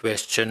Sámi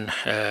question.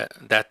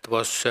 That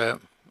was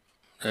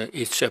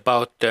it's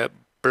about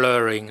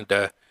blurring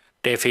the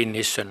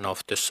definition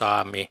of the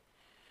Sámi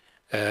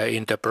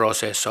in the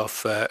process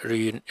of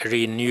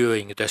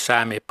renewing the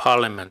Sámi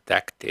Parliament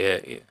Act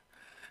in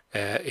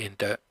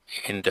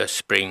the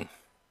spring,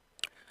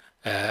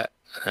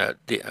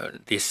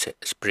 this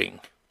spring,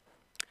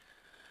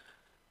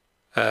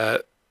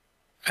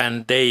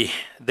 and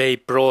they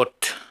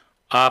brought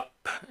up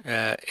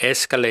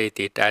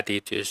escalated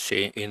attitudes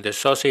in the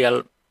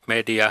social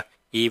media,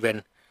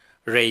 even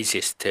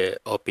racist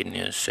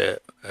opinions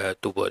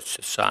towards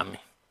the Sámi.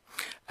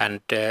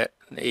 And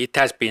it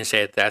has been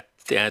said that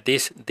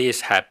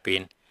these have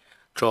been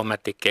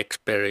traumatic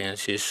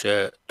experiences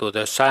to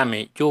the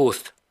Sámi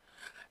youth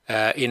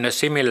in a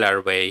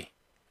similar way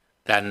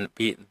than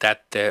we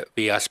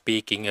are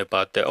speaking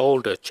about the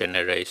older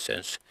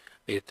generations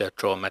with the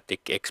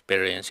traumatic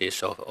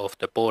experiences of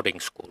the boarding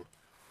school,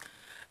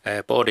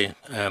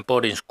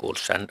 boarding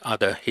schools and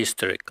other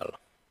historical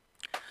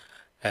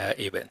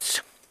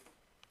events.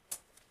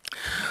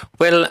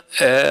 Well,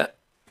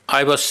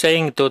 I was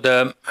saying to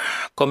the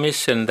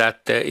Commission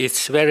that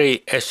it's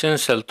very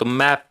essential to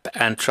map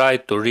and try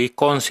to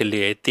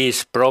reconcile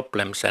these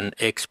problems and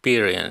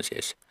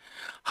experiences,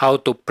 how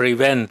to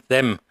prevent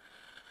them,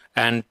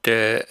 and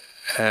to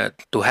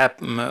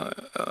happen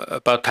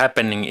about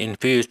happening in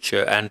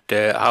future, and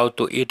how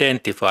to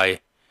identify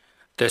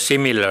the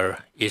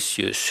similar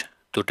issues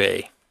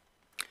today.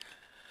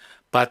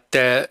 But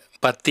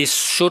this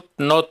should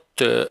not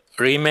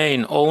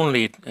remain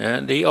only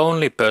the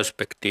only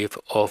perspective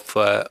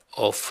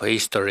of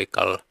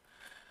historical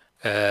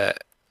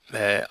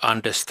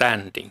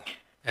understanding,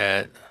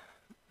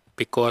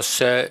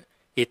 because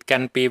it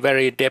can be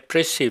very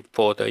depressive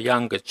for the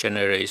younger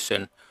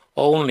generation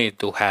only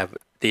to have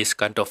these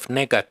kind of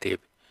negative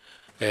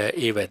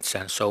events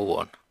and so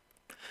on.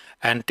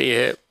 And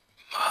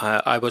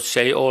I would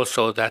say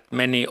also that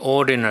many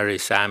ordinary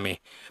Sami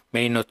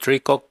may not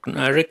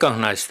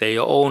recognize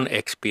their own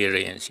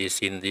experiences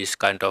in this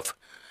kind of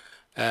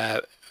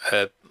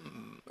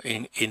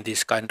in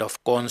this kind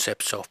of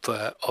concepts of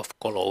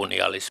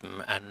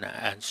colonialism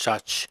and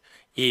such.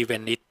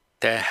 Even it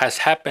has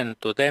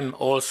happened to them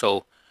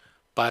also,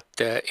 but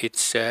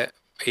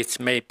it's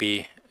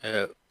maybe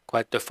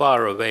quite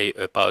far away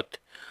about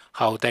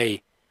how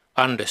they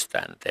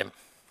understand them.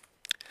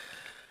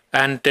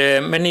 And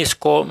many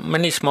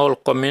small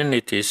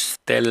communities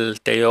tell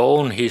their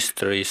own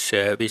histories,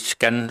 which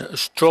can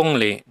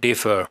strongly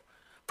differ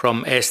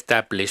from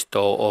established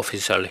or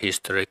official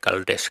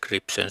historical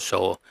descriptions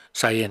or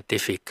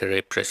scientific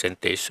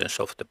representations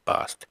of the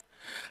past.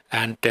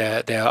 And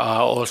there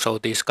are also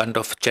these kind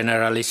of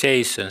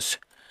generalizations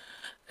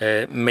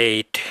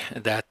made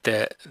that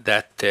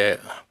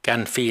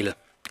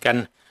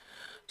can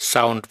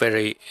sound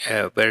very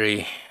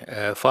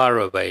far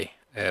away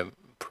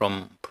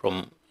from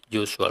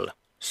usual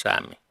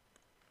Sami.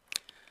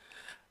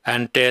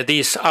 And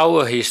these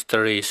our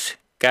histories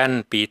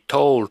can be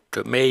told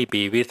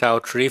maybe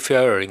without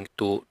referring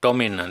to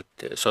dominant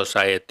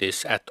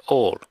societies at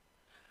all.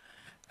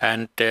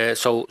 And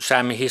so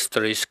Sami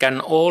histories can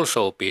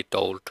also be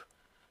told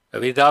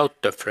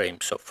without the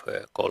frames of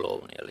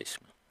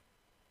colonialism.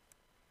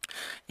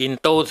 In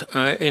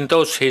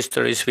those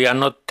histories, we are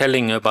not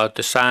telling about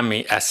the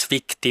Sami as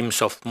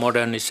victims of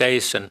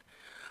modernization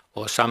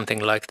or something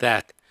like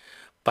that,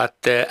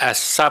 but as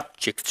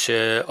subjects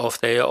of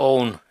their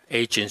own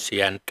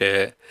agency and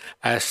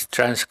as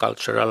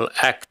transcultural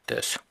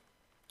actors.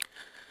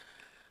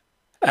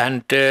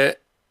 And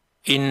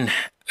in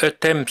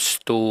attempts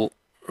to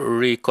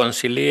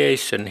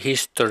reconciliation,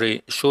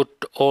 history should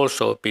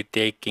also be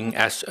taken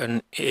as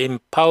an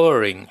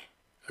empowering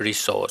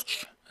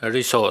resource,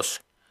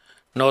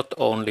 not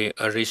only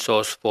a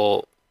resource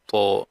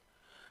for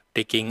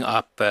picking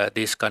up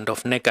this kind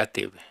of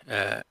negative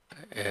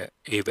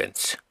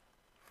events.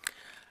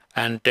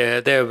 And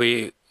there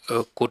we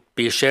could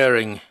be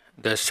sharing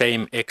the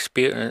same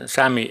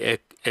Sami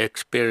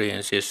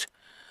experiences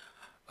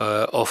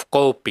of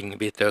coping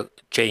with the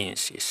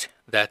changes,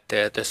 that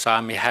the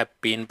Sami have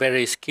been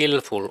very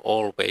skillful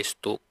always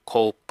to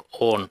cope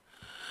on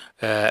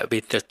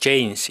with the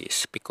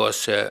changes,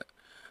 because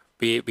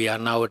we are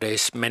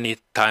nowadays many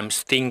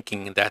times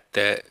thinking that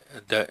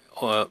the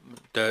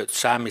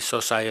Sami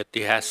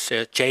society has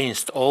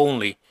changed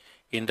only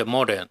in the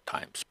modern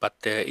times, but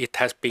it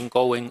has been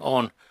going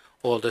on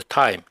all the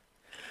time.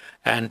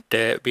 And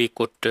we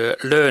could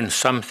learn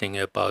something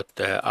about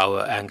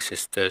our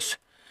ancestors'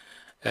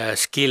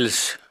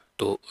 skills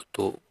to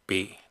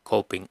be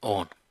coping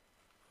on.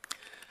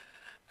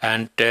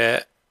 And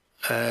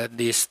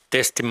these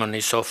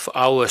testimonies of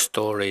our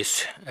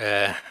stories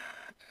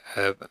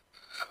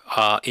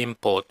are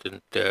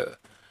important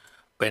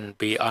when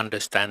we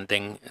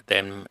understanding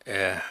them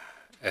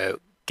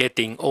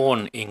getting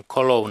on in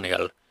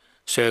colonial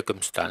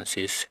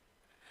circumstances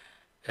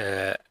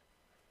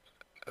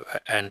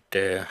and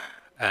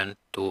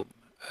to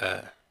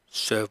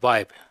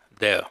survive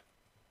there.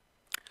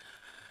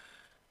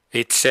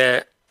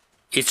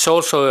 It's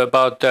also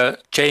about the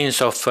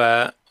change of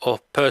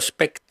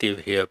perspective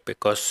here,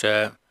 because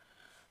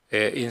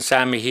in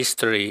Sami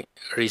history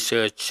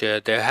research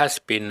there has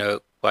been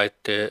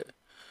quite a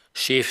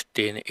shift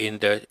in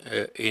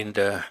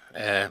the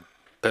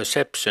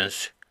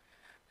perceptions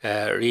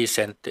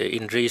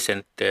in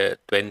recent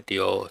 20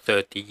 or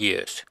 30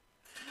 years.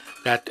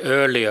 That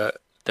earlier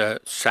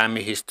the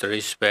Sami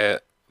histories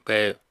were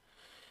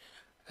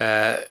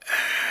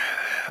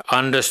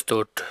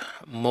understood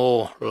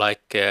more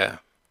like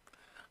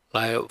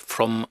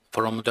from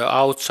the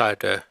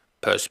outsider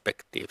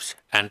perspectives.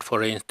 And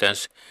for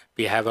instance,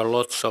 we have a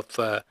lots of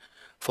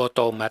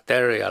photo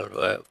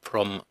material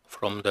from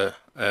the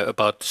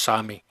about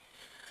Sami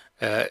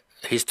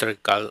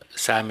historical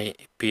Sami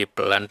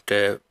people, and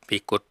we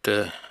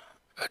could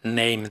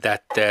name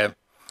that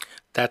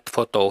that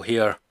photo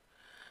here,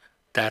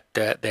 that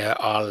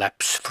there are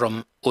laps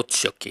from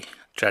Utsjoki,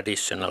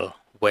 traditional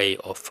way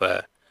of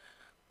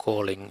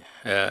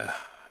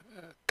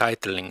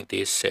titling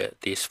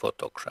these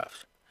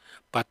photographs.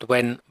 But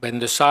when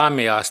the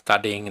Sami are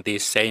studying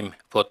these same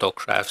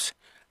photographs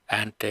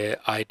and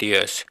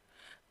ideas,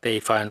 they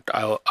find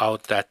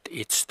out that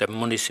it's the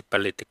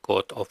municipality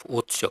court of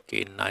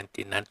Utsjoki in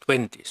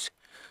 1920s.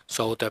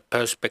 So the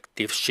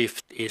perspective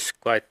shift is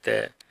quite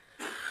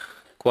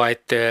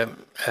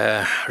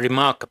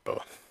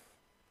remarkable.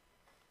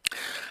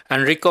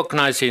 And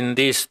recognizing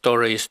these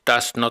stories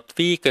does not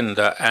weaken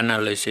the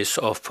analysis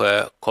of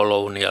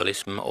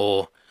colonialism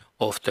or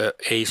of the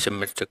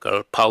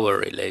asymmetrical power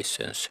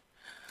relations,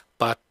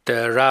 but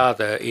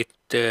rather it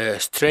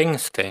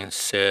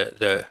strengthens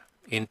the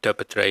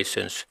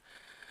interpretations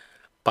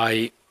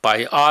by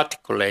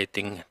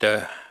articulating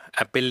the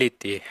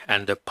ability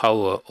and the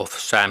power of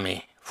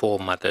Sami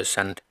foremothers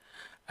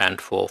and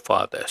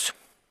forefathers.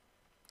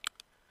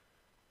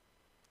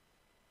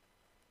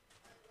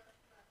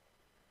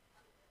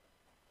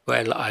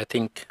 Well, I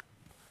think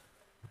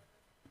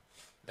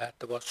that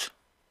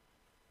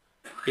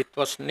it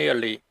was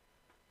nearly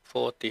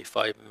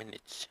 45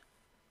 minutes.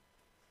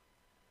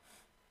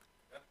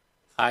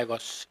 I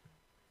was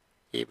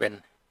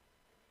even,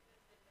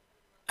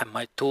 am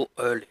I too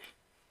early?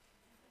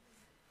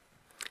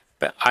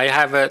 But I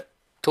have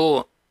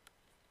two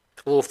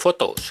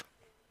photos.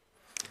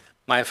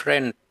 My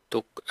friend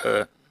took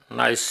a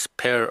nice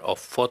pair of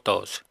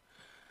photos,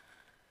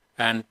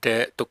 and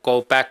to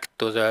go back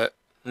to the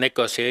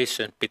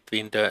negotiation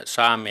between the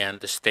Sámi and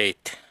the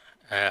state,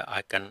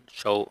 I can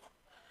show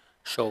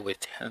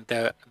it. And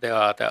there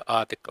are the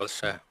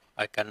articles.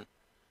 I can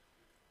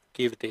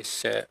give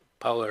this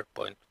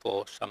PowerPoint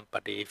for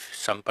somebody if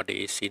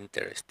somebody is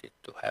interested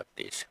to have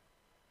this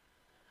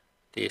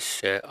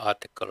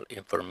article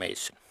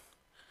information.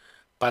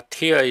 But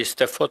here is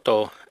the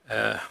photo.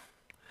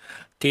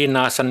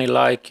 Tiina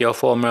Asani-Laikio,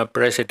 former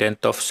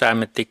president of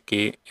Sámi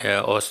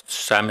or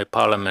Sámi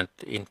Parliament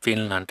in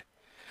Finland,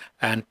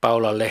 and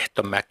Paula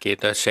Lehtomäki,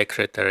 the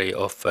Secretary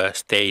of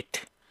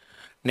State,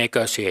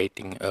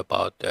 negotiating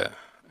about the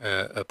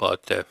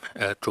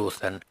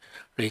truth and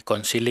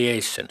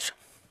reconciliations.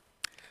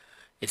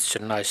 It's a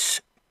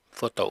nice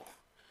photo,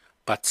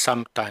 but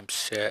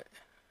sometimes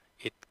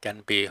it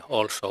can be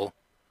also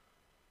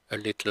a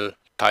little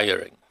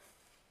tiring.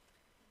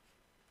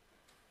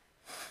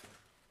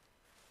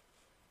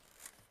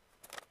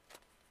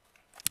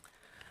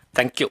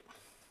 Thank you.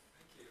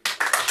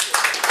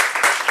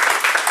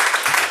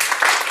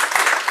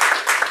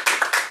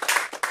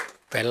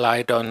 Well,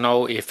 I don't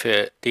know if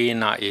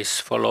Tiina is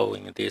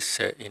following this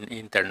in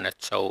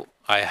internet, so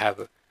I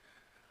have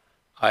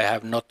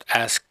not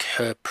asked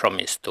her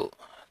promise to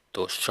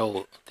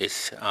show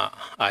this.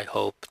 I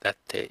hope that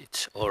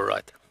it's all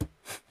right.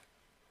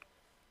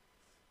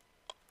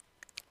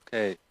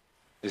 Okay,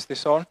 is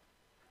this on?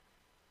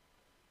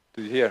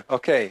 Do you hear?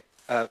 Okay,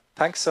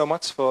 thanks so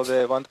much for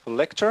the wonderful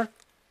lecture.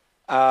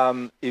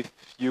 If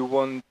you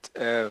want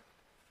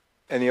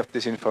any of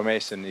this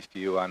information, if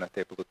you are not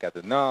able to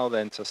gather now,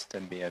 then just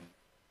send me an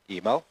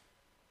email,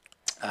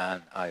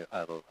 and I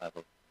will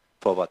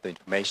forward the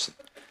information.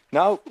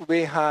 Now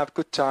we have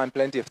good time,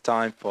 plenty of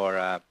time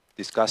for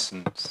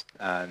discussions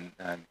and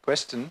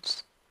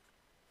questions.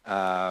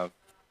 Who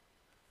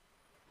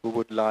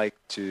would like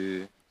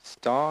to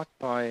start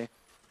by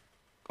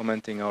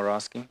commenting or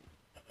asking?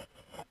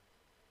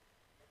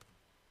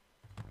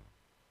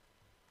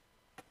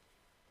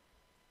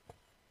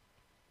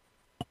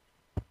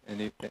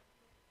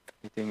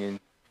 Anything in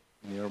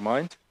your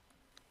mind?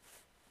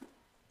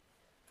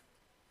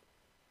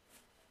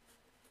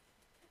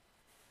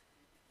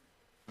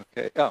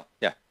 Okay. Oh,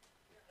 yeah.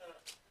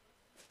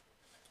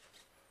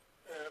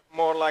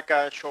 More like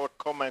a short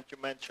comment. You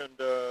mentioned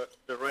the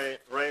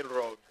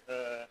railroad.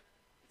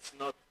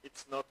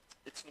 It's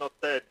not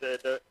dead.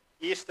 The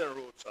eastern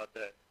routes are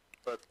dead,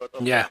 but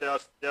yeah. they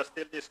are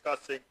still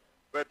discussing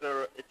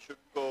whether it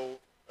should go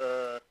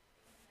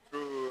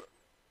through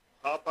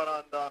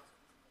Haparanda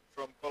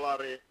from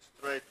Kolari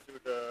straight to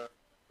the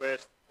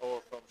west,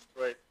 or from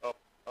straight up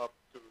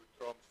to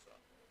Tromsø.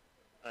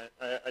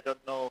 I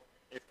don't know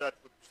if that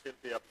would still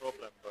be a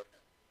problem, but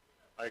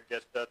I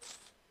guess that's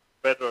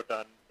better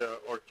than the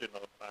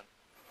original plan.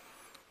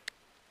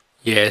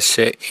 Yes,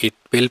 it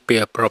will be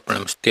a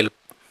problem still.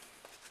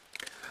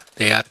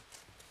 They are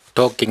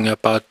talking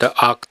about the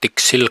Arctic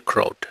Silk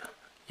Road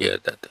here.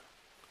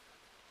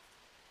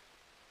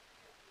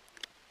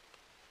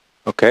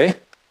 Okay.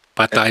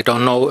 But I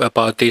don't know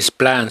about these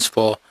plans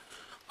for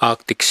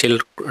Arctic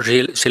Silk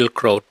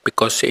Road,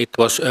 because it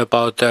was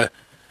about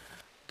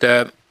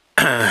the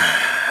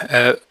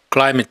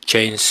climate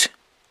change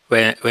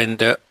when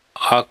the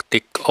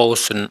Arctic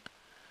Ocean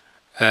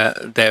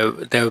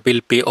there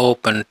will be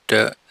opened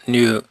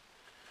new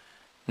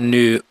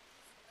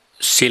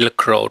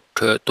Silk Road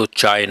to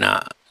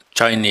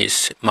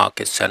Chinese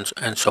markets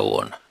and so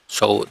on.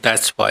 So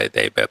that's why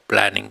they were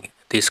planning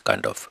this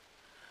kind of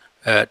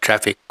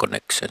traffic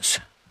connections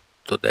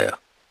to there.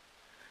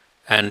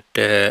 And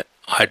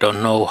I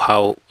don't know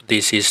how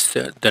this is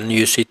the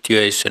new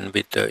situation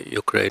with the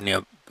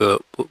Ukrainian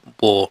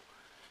war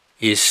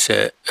is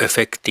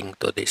affecting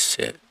to this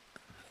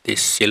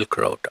Silk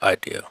Road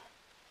idea.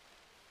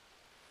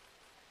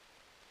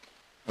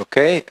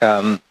 Okay.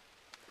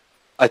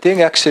 I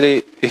think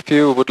actually, if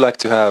you would like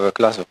to have a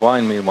glass of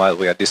wine meanwhile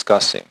we are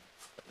discussing,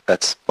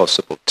 that's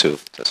possible too.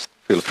 Just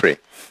feel free.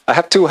 I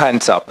have two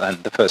hands up,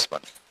 and the first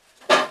one.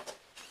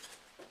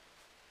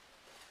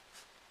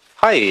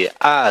 Hi,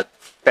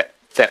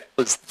 that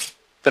was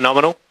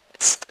phenomenal.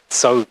 It's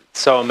so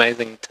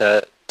amazing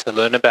to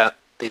learn about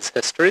these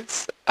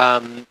histories.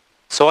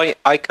 So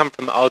I come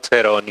from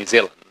Aotearoa, New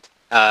Zealand,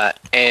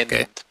 and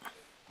okay.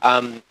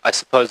 I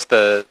suppose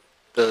the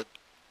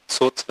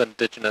sorts of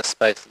indigenous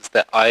spaces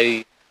that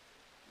I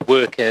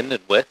work in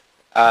and with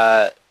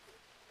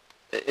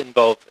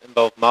involve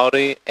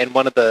Māori, and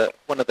one of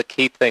the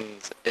key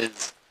things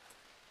is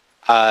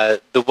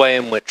the way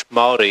in which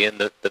Māori and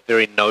the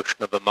very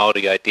notion of a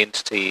Māori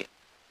identity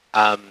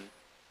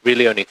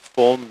really only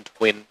formed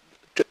when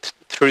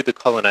through the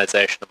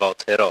colonisation of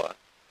Aotearoa,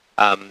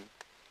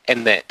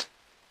 and that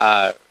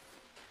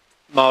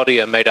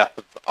Māori are made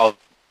up of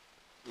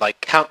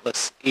like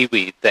countless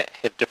iwi that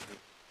have different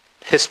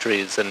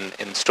histories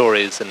and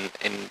stories and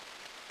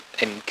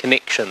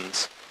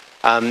connections,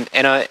 and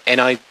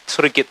I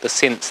sort of get the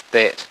sense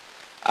that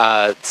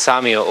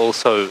Sámi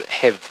also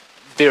have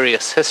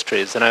various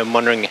histories, and I'm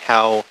wondering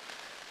how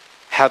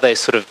they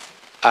sort of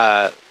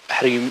how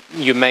do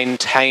you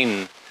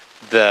maintain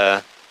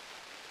the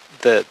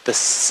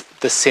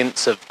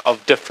sense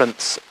of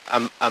difference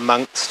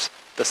amongst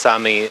the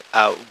Sámi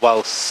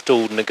while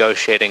still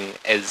negotiating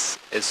as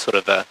sort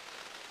of a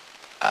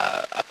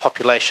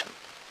population.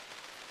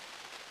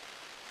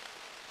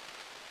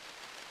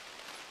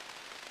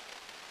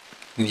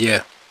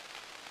 Yeah.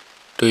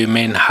 Do you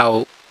mean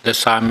how the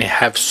Sámi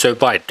have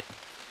survived?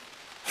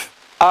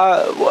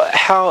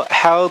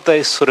 How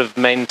they sort of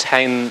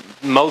maintain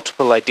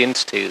multiple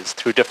identities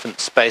through different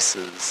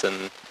spaces,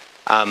 and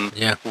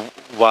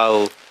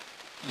while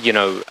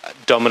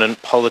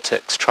dominant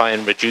politics try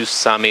and reduce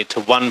Sámi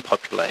to one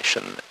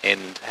population,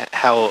 and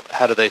how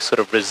do they sort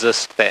of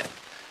resist that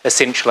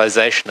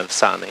essentialization of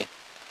Sámi?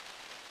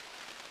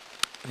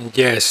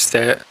 Yes,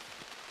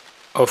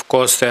 of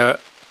course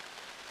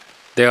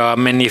there are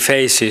many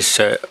phases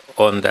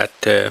on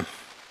that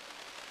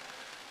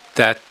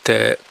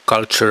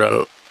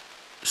cultural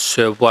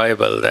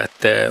survival that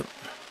the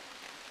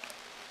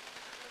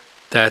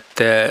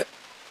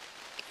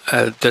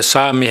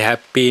Sámi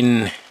have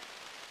been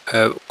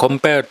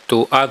compared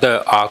to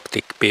other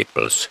Arctic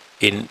peoples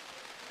in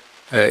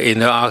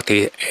the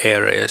Arctic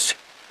areas.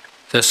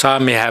 The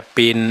Sámi have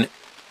been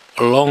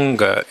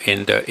longer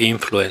in the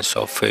influence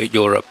of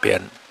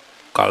European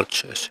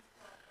cultures.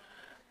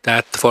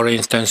 That, for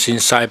instance, in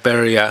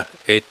Siberia,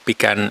 it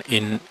began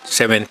in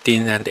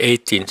 17th and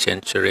 18th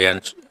century,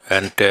 and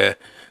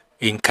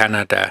in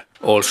Canada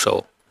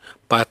also.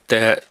 But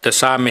the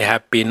Sámi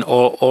have been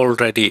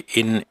already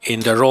in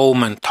the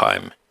Roman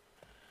time.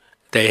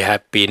 They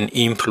have been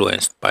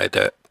influenced by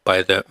the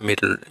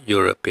Middle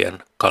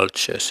European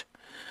cultures.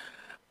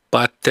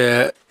 But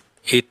I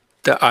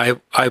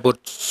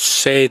would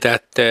say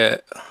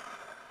that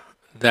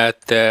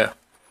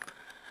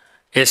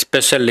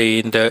especially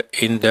in the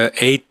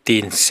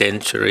 18th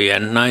century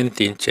and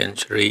 19th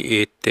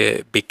century,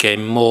 it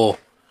became more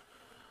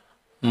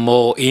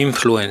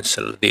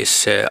influential,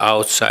 this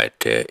outside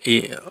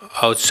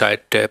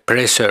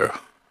pressure,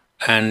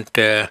 and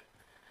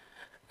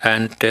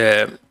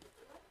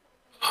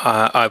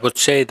I would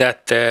say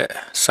that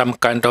some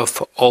kind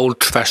of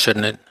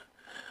old-fashioned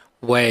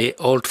way,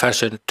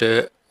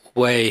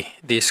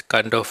 this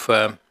kind of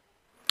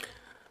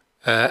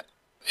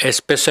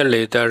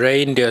especially the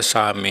reindeer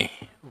Sámi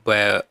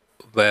were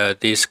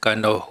this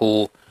kind of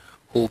who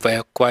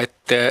were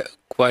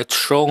quite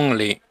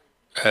strongly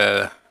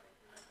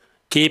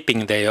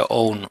keeping their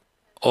own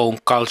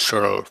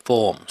cultural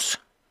forms,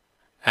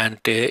 and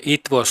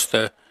it was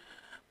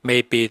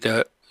maybe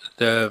the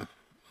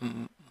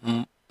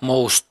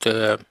most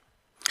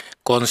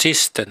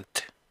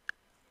consistent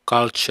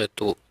culture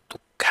to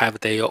have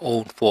their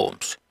own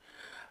forms.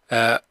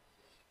 But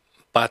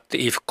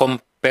if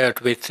compared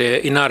with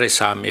Inari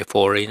Sámi,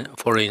 for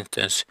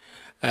instance,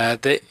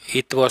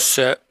 it was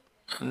the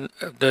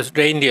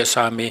reindeer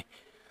Sámi.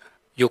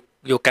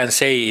 You can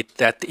say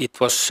that it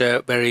was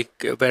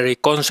very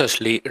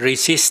consciously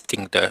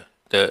resisting the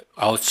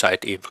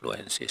outside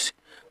influences.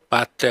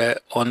 But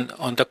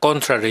on the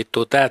contrary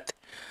to that,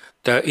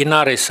 the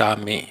Inari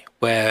Sámi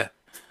were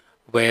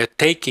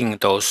taking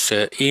those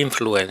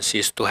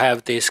influences to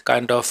have this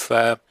kind of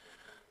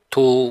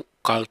two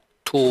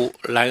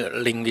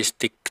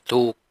linguistic,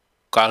 two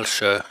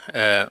culture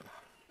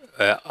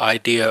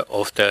idea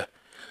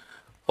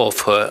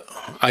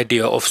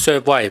of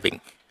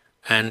surviving,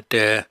 and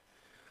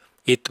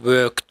it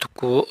worked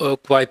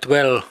quite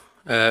well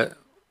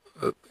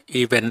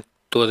even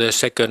to the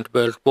Second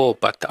World War.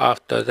 But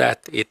after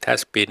that, it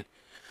has been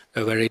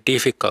very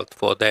difficult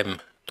for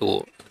them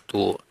to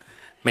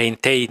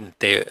maintain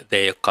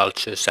their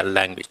cultures and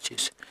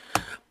languages.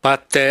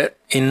 But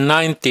in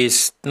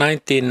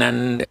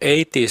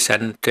 1980s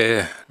and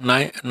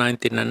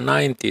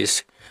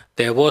 1990s,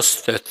 there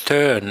was the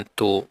turn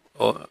to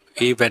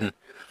even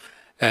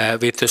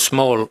with the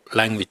small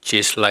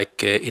languages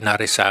like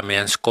Inari Sámi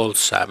and Skolt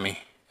Sámi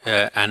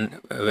and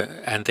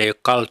their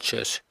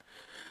cultures.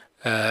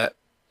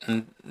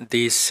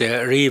 These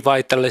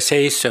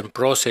revitalization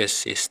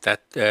processes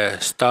that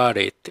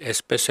started,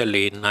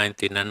 especially in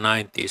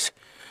 1990s,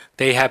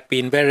 they have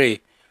been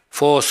very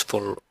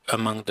forceful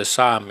among the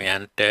Sámi,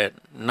 and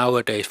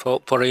nowadays,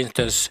 for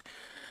instance,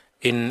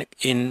 in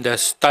the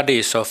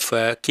studies of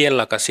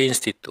Kielakas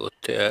Institute,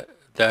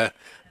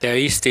 there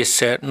is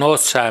this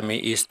North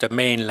Sámi is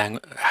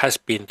has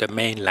been the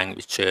main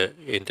language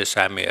in the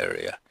Sámi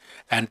area,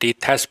 and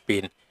it has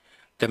been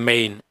the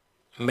main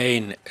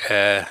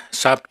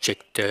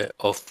subject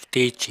of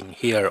teaching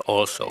here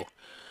also.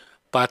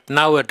 But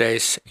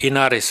nowadays,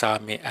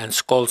 Inari-Sámi and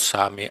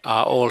Skolt-Sámi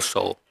are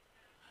also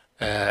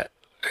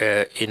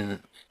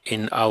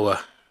in our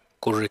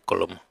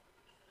curriculum.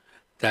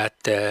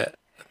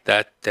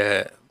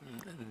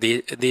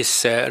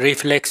 This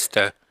reflects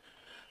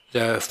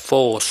the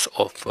force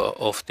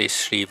of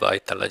these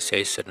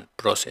revitalization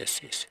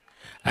processes.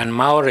 And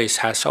Maoris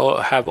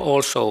have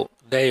also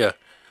their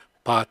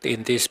part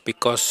in this,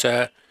 because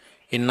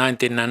in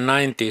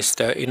 1990s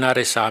the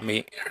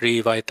Inari-Sámi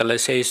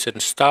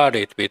revitalization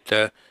started with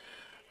the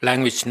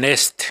language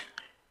nest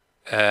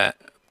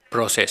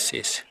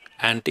processes,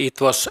 and it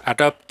was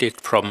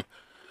adopted from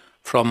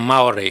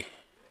Maori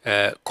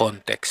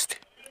context.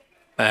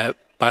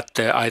 But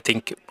I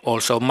think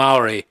also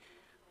Maori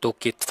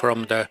took it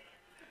from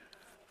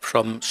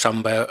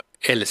somewhere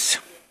else.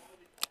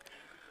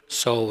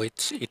 So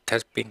it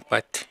has been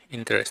quite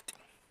interesting.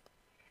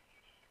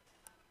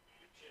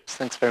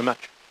 Thanks very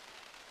much.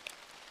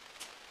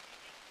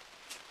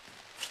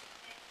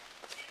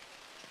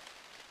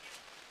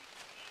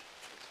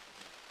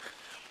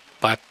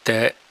 But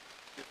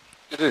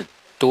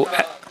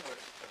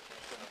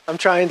I'm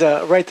trying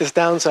to write this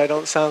down so I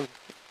don't sound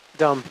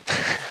dumb.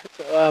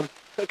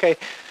 Okay,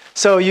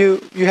 so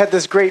you had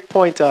this great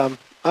point. I'm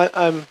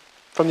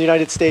from the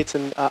United States,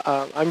 and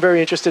I'm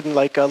very interested in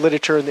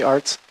literature and the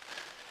arts,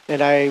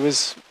 and I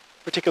was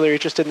particularly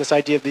interested in this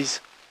idea of these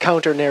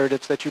counter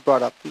narratives that you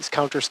brought up, these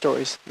counter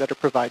stories that are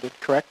provided.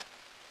 Correct?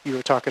 You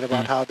were talking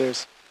about how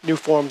there's new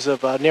forms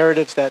of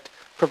narratives that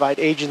provide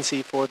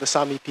agency for the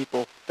Sami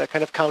people that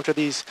kind of counter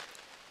these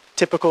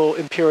typical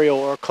imperial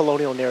or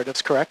colonial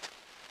narratives. Correct?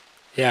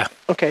 Yeah.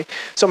 Okay.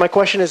 So my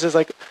question is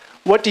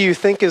what do you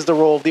think is the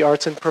role of the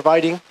arts in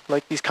providing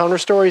these counter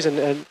stories,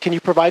 and can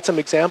you provide some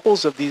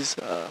examples of these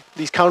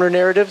counter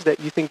narratives that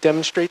you think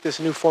demonstrate this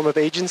new form of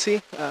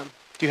agency?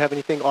 Do you have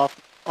anything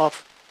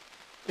offhand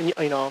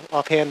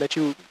that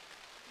you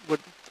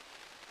would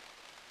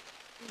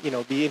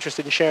be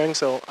interested in sharing?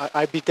 So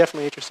I'd be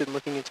definitely interested in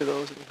looking into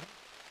those.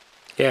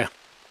 Yeah.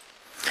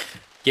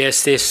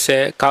 Yes, this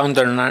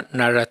counter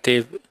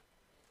narrative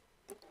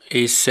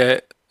is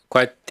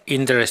quite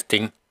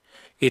interesting.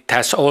 It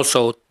has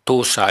also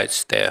two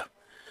sides there,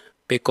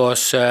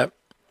 because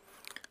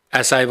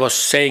as I was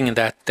saying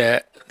that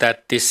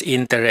this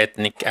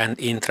interethnic and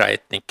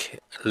intraethnic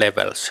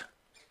levels,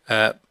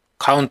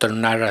 counter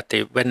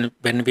narrative,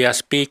 when we are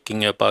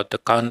speaking about the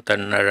counter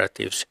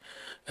narratives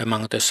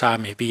among the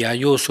Sami, we are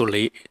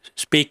usually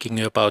speaking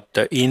about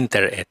the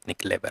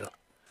interethnic level,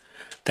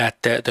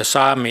 that the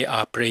Sami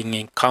are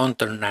bringing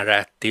counter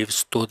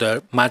narratives to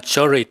the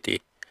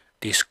majority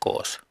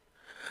discourse,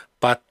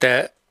 but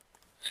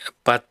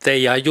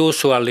they are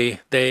usually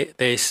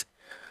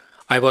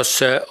I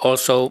was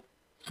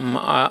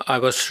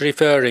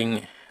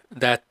referring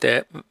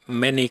that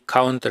many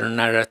counter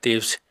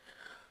narratives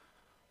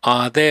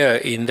are there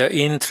in the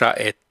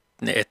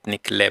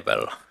intra-ethnic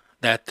level,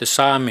 that the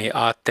Sami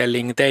are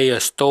telling their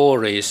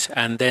stories,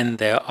 and then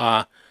there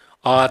are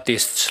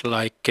artists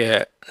like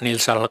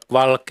Nils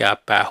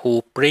Valkeapää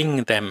who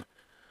bring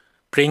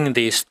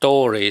these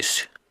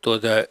stories to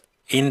the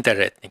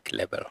interethnic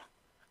level,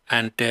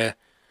 and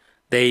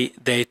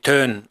they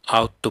turn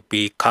out to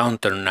be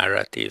counter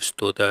narratives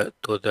to the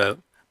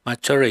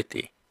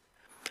majority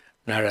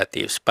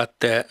narratives. But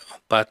I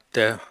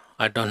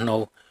don't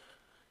know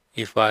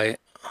if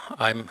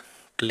I'm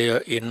clear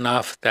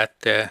enough that.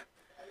 I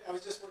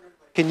was just wondering,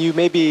 can you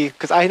maybe,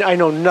 because I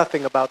know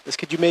nothing about this,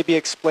 could you maybe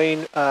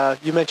explain?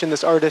 You mentioned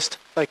this artist,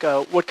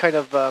 what kind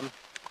of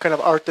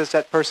art does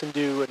that person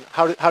do, and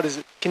how does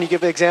it? Can you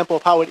give an example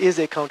of how it is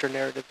a counter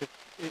narrative,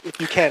 if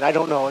you can? I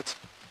don't know. It's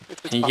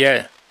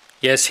yeah.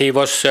 Yes, he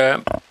was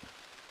a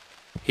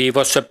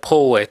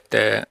poet.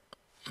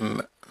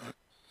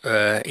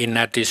 In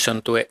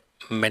addition to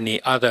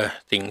many other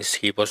things,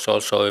 he was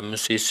also a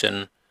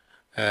musician,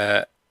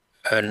 an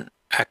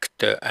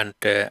actor, and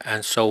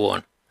so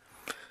on.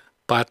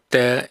 But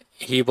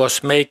he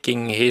was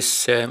making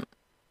his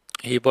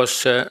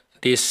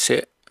this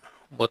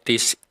what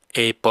is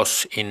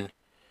epos in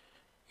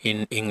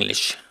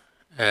English,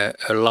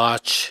 a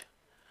large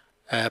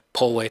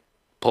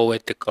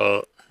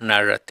poetical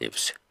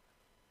narratives.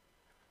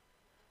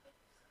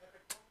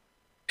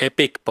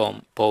 Epic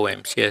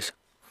poems, yes,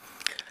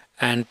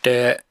 and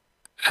they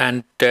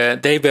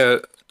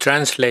were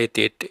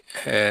translated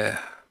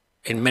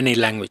in many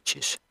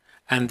languages,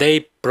 and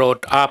they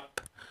brought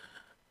up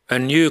a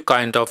new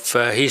kind of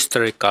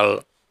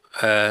historical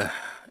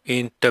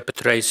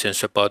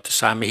interpretations about the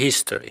Sami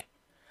history,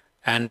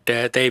 and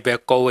they were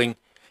going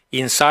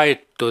inside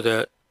to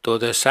the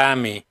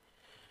Sami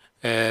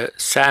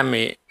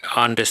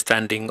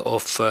understanding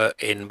of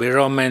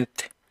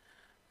environment.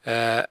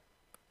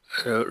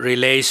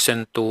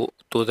 Relation to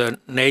the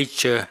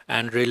nature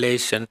and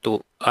relation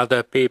to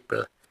other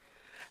people,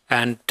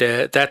 and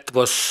that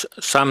was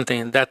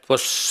something that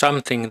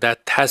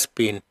has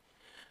been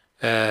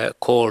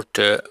called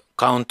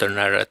counter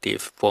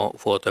narrative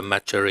for the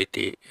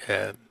majority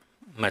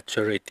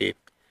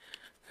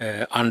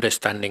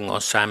understanding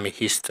of Sami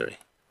history.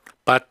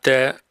 But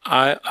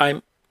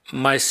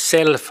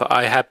myself,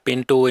 I have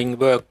been doing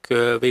work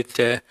with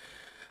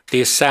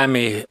these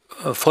Sami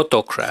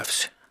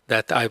photographs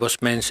that I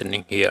was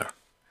mentioning here,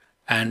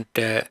 and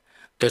the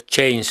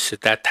change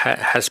that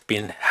has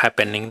been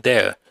happening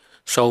there.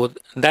 So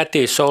that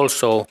is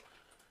also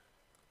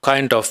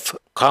kind of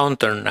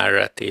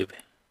counter-narrative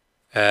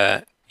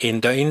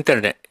in the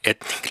internet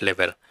ethnic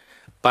level.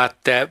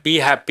 But we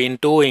have been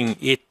doing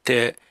it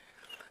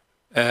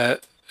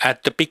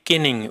at the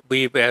beginning.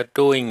 We were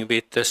doing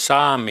with the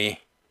Sámi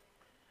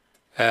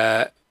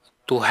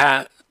to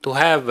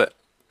have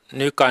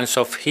new kinds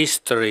of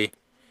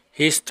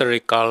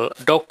historical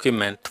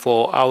document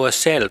for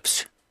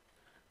ourselves.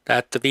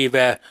 That we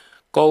were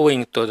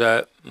going to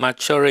the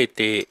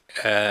majority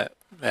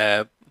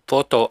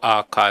photo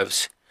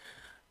archives,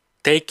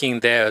 taking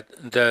there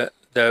the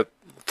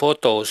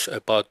photos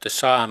about the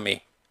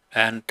Sámi,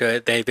 and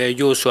they were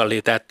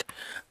usually that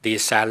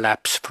these are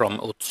labs from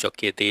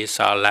Utsjoki, these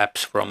are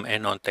labs from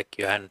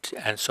Enontekiö,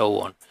 and so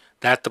on.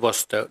 That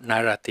was the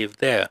narrative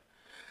there.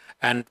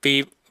 And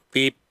we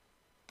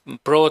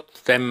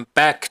brought them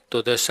back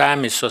to the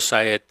Sami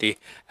society,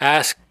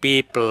 asked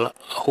people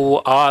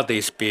who are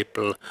these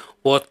people,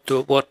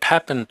 what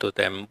happened to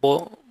them,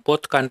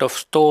 what kind of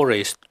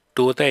stories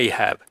do they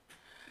have.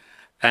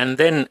 And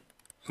then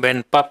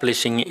when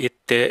publishing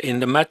it in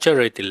the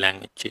majority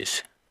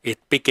languages, it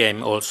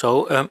became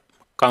also a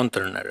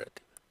counter-narrative.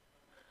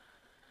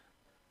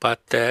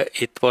 But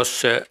it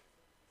was,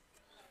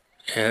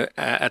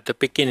 at the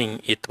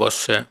beginning, it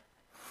was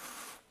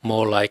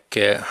more like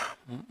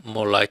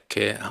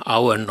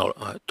our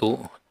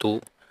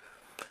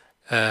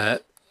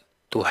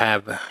to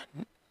have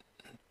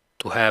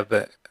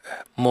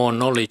more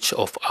knowledge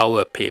of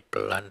our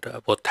people and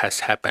what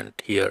has happened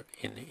here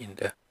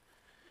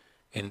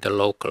in the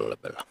local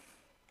level.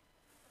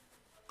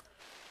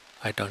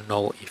 I don't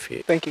know if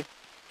Thank you.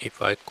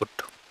 If I could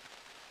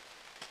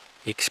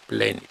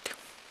explain it.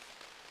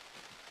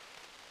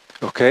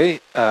 Okay.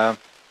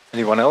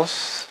 Anyone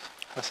else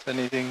has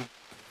anything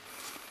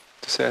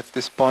to say at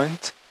this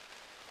point?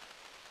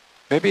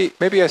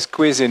 Maybe I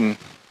squeeze in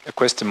a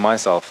question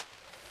myself.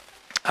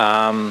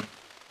 I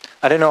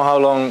don't know how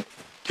long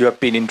you have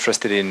been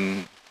interested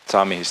in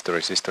Sami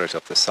histories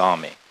of the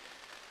Sámi.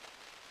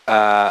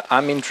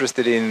 I'm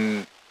interested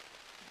in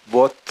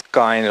what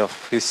kind of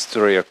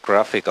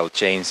historiographical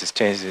changes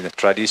in the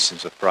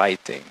traditions of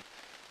writing,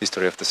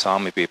 history of the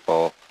Sámi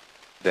people,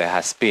 there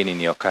has been in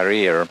your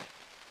career.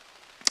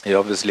 You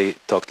obviously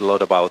talked a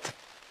lot about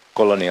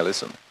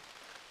colonialism,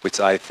 which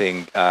I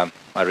think I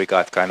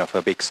regard kind of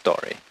a big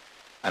story.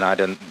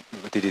 And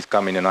did it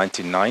come in the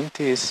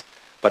 1990s?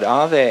 But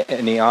are there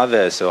any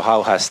others, or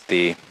how has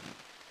the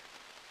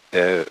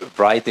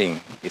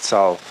writing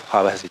itself,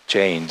 how has it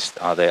changed?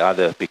 Are there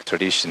other big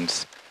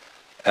traditions?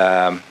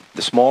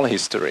 The small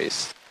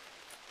histories,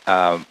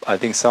 I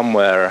think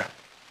somewhere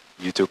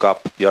you took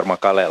up Jorma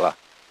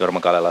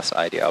Kalela's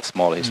idea of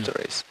small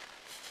histories.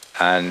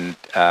 And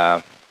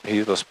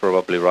he was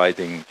probably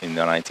writing in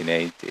the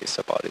 1980s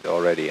about it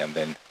already, and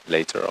then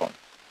later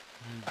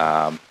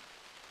on.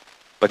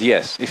 But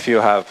yes, if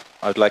you have,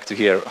 I'd like to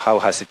hear how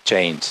has it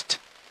changed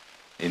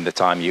in the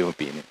time you've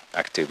been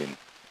active in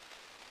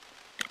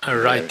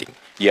writing.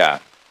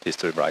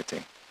 History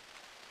writing.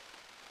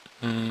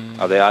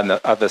 Are there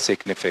other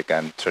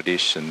significant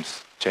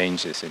traditions,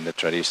 changes in the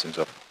traditions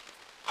of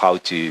how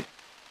to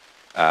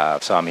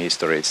Sami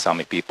histories,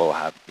 Sami people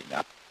have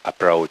been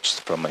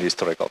approached from a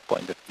historical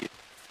point of view?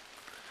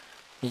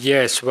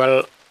 Yes,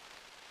 well,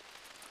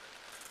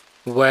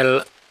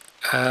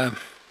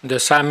 the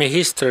Sami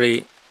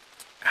history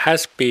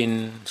has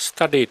been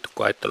studied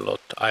quite a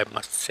lot, I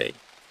must say.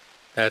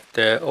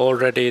 That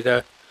already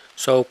the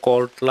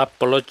so-called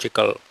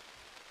lapological,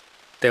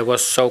 there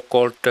was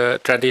so-called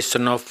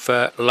tradition of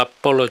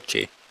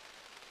lapology,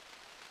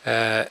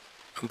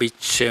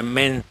 which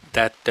meant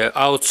that the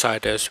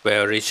outsiders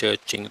were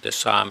researching the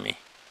Sámi,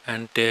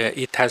 and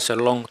it has a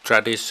long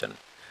tradition.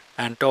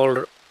 And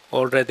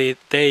already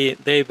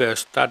they were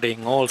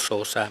studying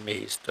also Sami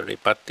history,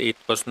 but it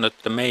was not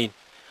the main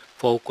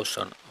focus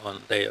on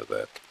their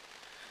work.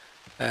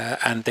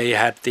 And they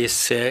had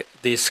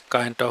this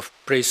kind of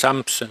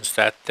presumptions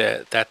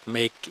that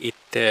make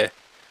it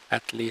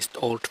at least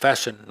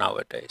old-fashioned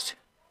nowadays.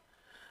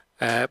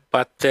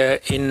 But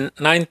in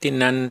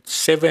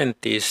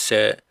 1970s,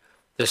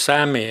 the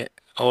Sámi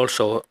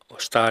also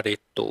started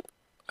to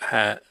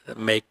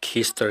make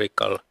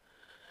historical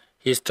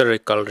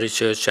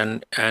research,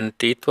 and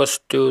it was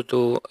due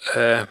to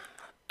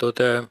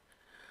the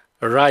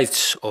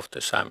rights of the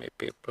Sámi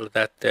people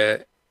that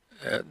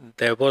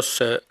there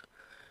was a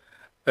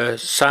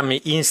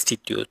Sámi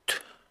Institute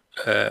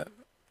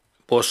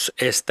was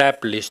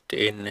established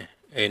in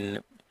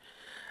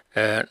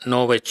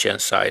Norwegian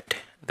side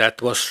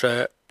that was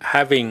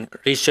making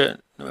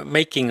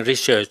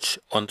research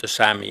on the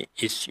Sámi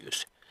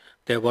issues.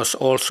 There was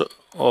also,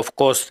 of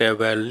course, there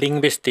were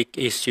linguistic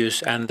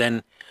issues and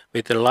then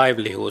with the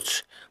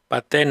livelihoods.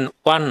 But then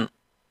one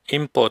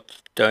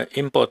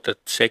important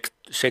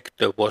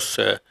sector was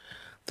the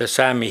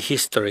Sámi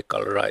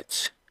historical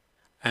rights.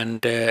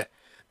 and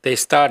they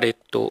started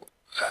to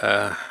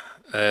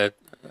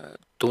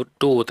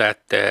do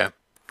that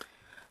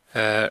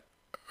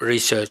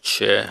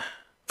research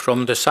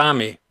from the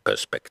Sámi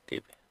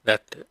perspective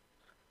that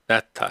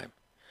time,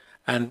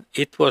 and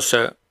it was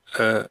a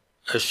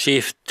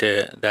shift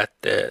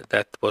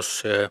that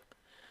was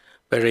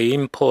very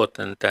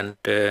important, and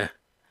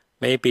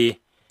maybe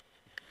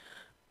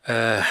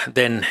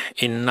then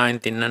in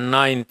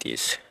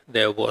 1990s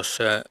there was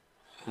a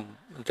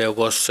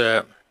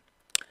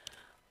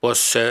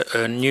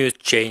new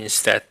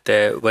change that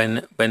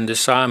when the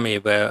Sámi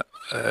were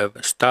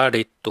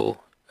started to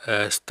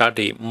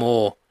study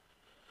more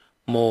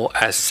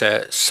as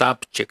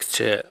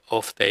subjects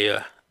of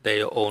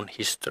their own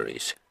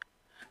histories,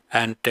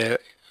 and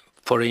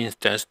for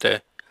instance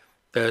the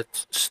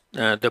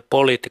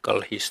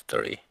political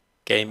history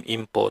became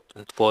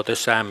important for the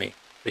Sámi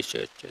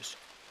researchers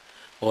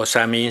or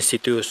Sámi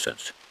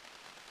institutions,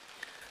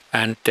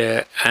 and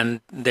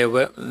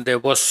there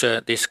was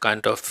this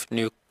kind of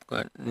new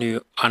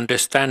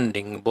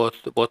understanding what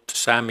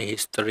Sámi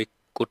history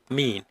could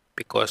mean,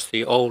 because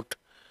the old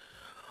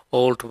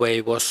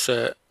way was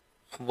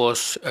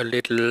a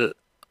little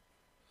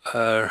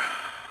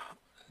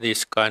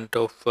this kind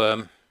of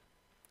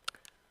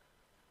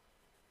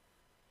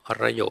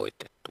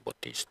rajoitettu,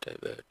 what is the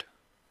word?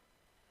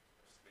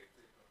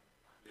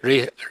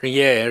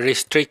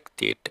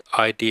 Restricted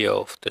idea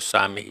of the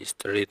Sámi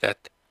history,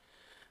 that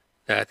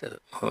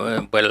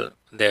well,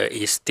 there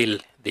is still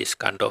this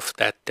kind of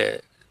that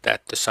the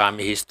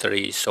Sámi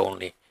history is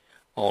only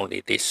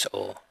this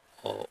or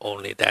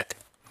only that.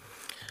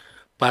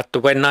 But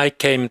when I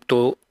came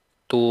to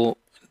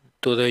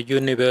the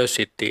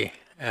university,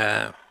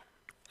 and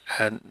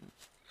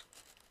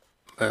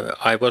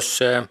I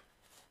was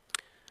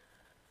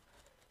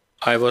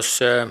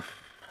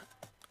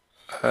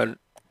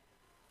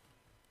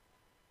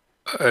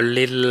a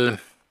little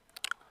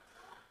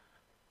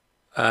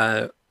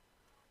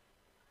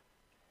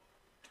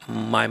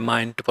my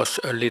mind was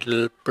a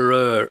little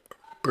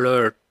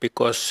blurred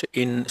because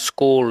in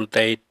school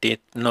they did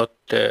not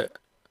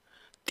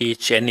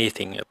teach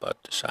anything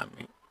about the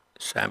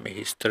Sámi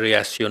history,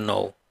 as you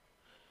know,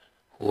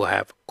 who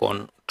have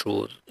gone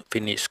through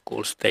Finnish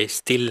schools. They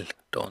still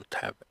don't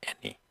have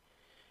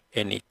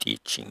any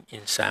teaching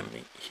in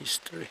Sámi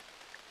history,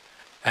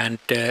 and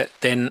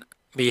then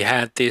we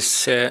had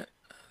these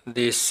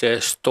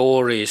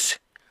stories.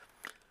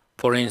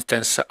 For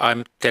instance,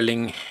 I'm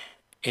telling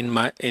in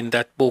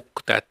that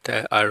book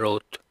that I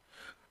wrote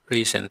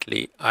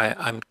recently,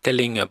 I'm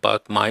telling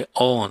about my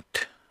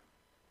aunt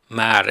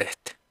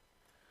Maaret,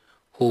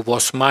 who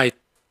was my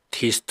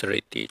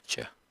history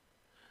teacher,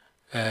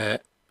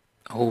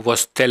 who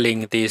was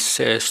telling these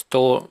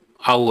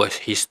our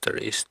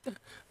histories,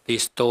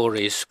 these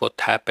stories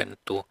what happened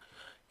to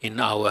in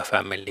our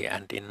family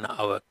and in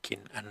our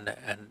kin,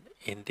 and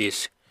in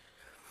this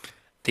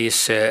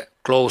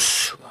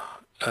close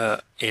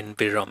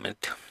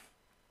environment.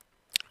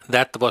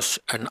 That was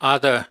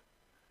another,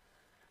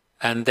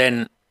 and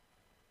then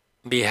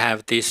we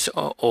have this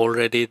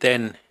already.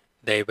 Then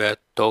they were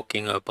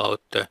talking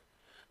about the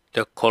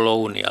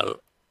colonial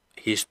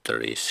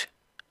histories.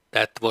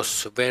 That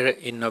was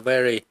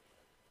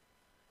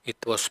it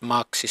was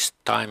Marxist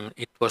time.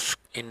 It was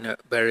in a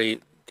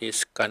very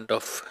this kind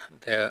of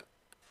the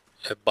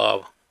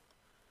above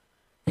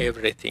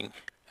everything,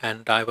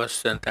 and I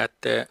was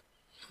that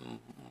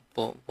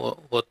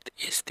what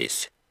is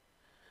this?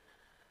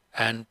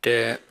 And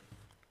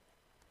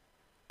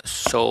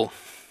so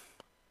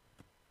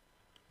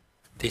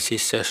this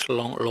is a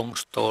long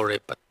story,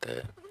 but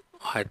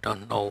I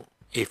don't know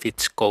if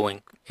it's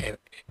going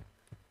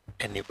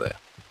anywhere.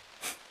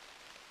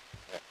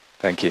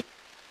 Thank you.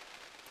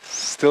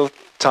 Still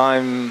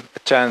time, a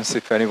chance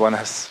if anyone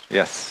has.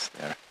 Yes.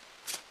 There.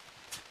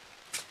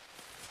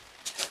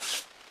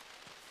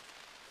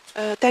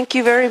 Thank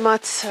you very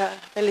much,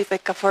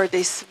 Veli-Pekka, for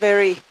this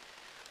very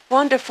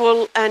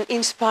wonderful and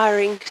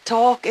inspiring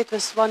talk. It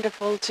was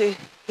wonderful to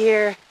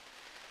hear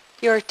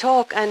your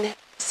talk and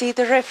see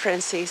the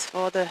references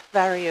for the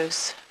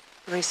various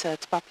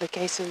research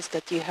publications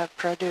that you have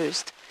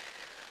produced.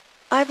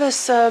 I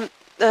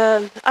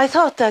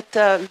thought that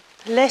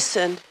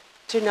lesson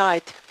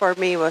tonight for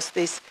me was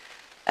this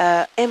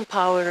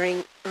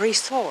empowering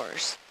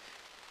resource,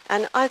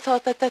 and I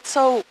thought that that's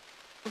so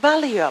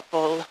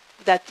valuable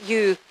that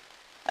you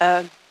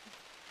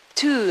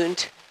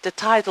tuned the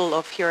title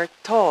of your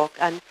talk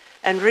and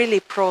really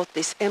brought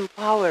this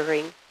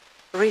empowering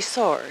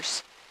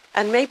resource.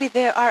 And maybe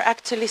there are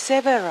actually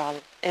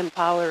several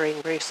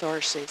empowering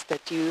resources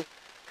that you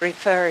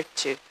referred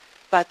to,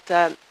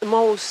 but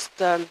most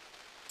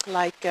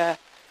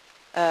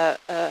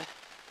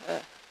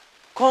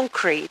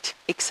concrete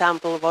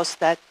example was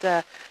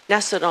that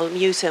National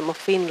Museum of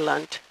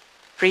Finland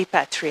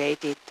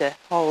repatriated the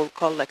whole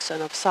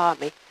collection of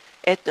Sámi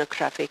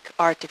ethnographic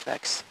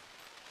artifacts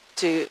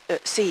to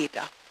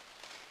Sida.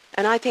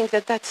 And I think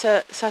that that's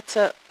such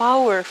a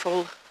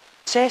powerful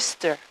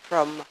gesture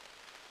from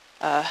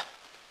a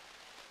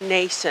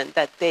nation,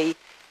 that they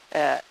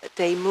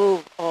they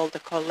move all the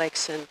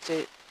collection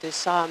to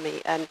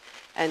Sámi, and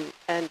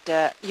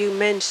you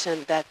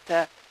mentioned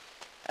that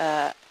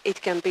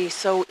it can be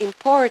so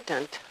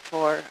important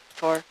for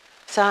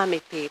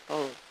Sámi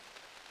people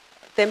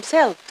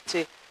themselves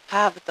to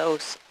have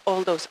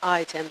all those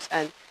items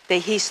and their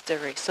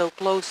history so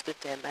close to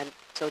them, and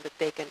so that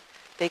they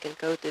can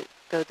go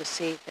to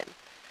see them.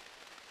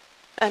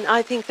 And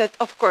I think that,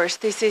 of course,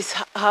 this is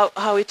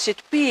how it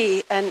should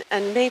be. And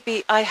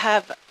maybe I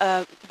have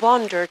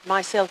wondered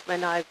myself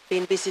when I've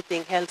been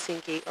visiting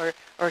Helsinki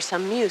or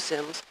some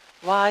museums,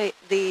 why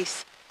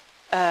these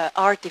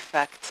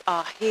artifacts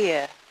are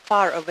here,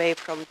 far away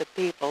from the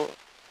people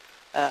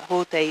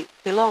who they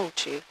belong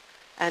to.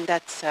 And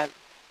that's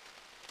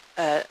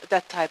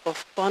that type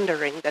of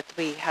pondering that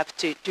we have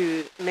to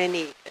do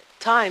many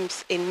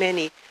times in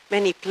many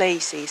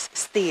places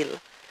still.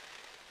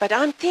 But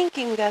I'm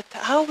thinking that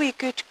how we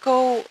could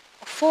go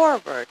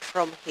forward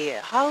from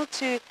here, how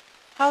to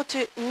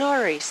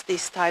nourish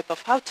this type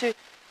of, how to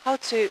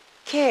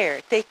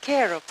take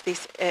care of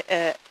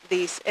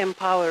these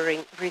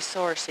empowering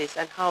resources,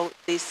 and how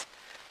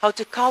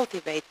to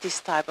cultivate this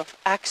type of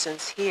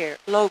actions here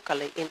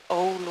locally in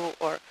Oulu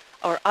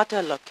or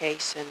other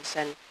locations,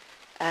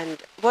 and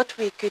what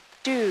we could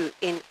do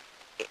in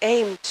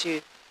aim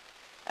to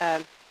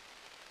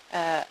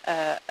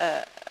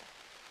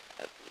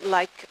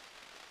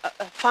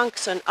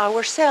function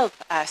ourselves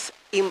as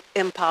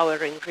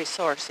empowering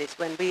resources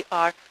when we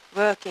are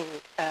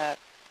working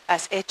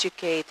as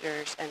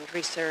educators and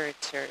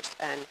researchers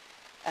and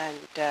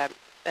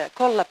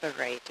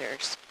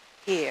collaborators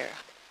here.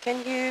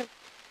 Can you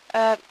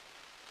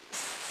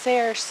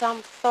share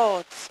some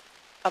thoughts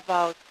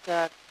about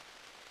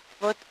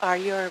what are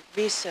your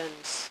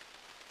visions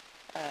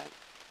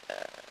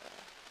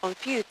on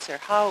future?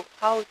 How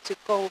to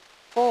go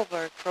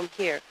forward from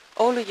here?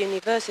 Oulu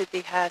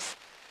University has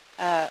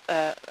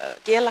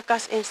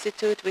Kielakas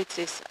Institute, which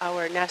is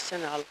our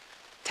national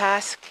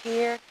task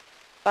here,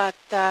 but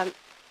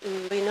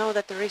we know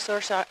that the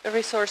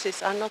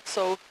resources are not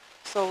so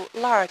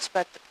large,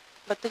 but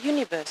the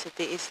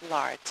university is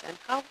large, and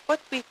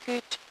what we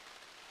could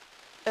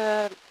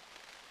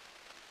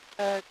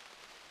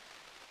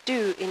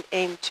do in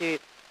aim to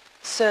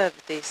serve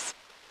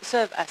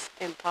as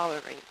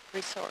empowering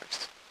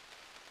resource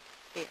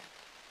here.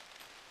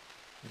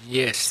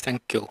 Yes,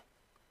 thank you.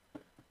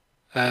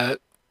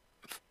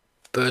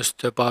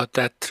 First, about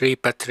that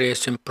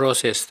repatriation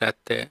process, that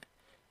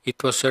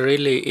it was a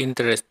really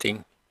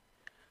interesting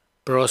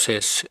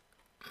process.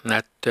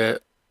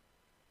 That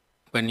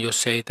when you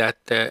say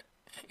that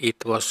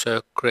it was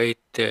a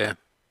great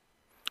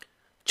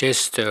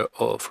gesture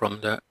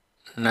from the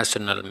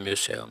National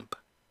Museum,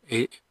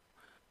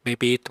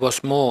 maybe it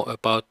was more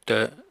about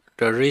the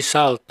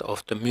result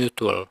of the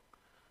mutual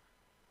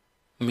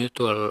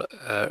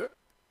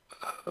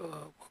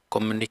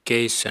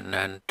communication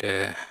and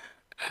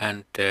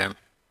the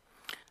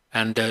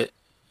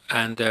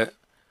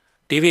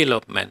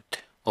development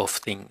of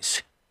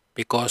things,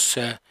 because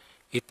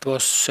it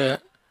was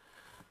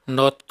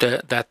not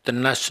that the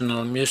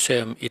National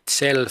Museum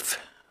itself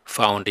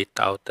found it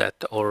out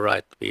that all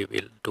right, we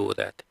will do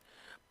that,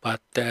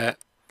 but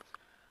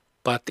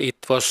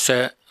it was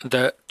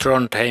the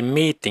Trondheim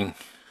meeting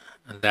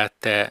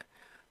that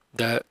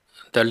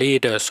the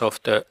leaders of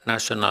the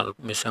National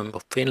Museum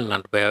of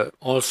Finland were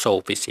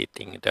also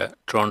visiting the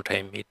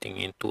Trondheim meeting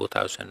in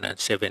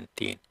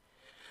 2017.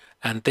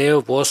 And there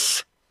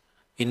was,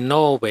 in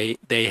Norway,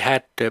 they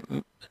had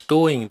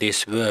doing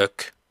this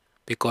work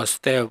because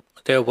there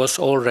was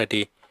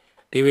already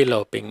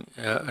development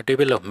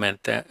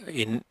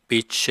in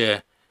which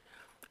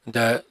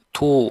the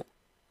two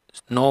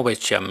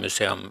Norwegian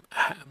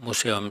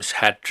museums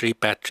had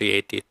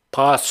repatriated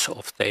parts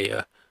of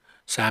their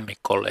Sámi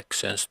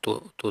collections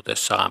to the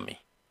Sámi.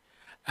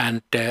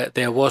 And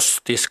there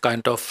was this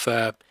kind of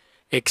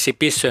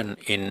exhibition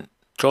in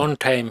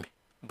Trondheim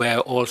where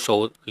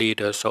also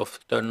leaders of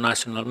the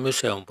National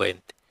Museum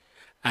went.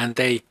 And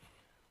they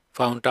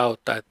found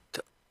out that,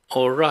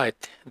 all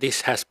right,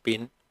 this has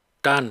been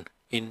done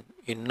in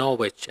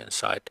Norwegian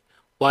side.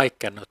 Why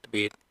cannot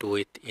we do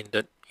it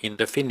in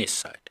the Finnish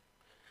side?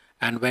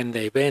 And when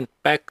they went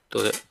back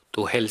to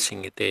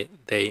Helsinki,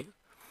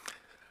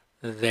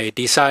 they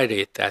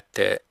decided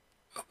that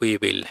we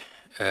will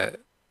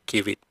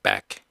give it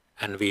back,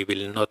 and we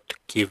will not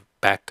give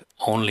back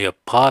only a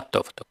part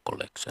of the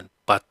collection,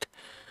 but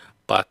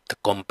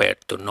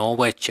compared to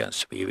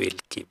Norwegians, we will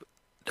give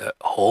the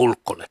whole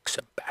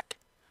collection back.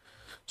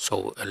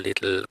 So a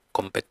little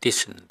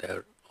competition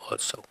there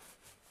also.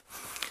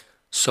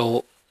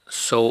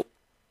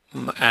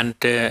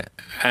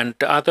 And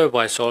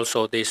otherwise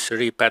also these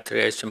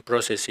repatriation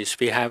processes,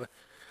 we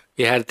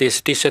had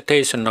this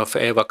dissertation of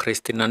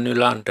Eva-Kristina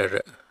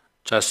Nylander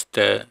just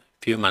a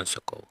few months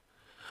ago,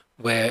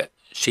 where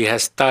she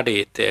has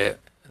studied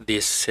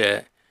these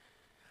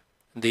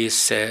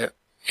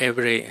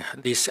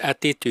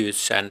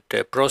attitudes and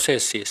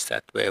processes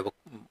that were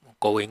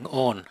going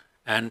on,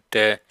 and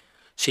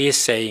she is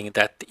saying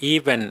that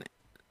even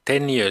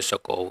 10 years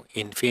ago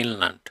in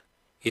Finland,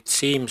 it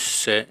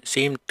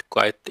seemed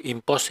quite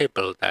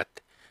impossible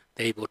that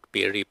they would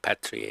be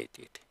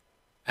repatriated.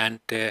 And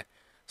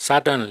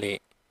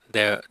suddenly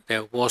there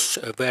was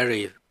a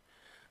very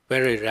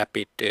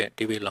rapid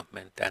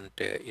development, and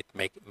it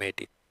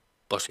made it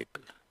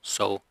possible.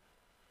 So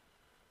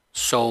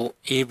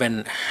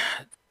even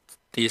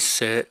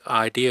these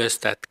ideas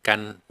that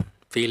can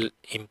feel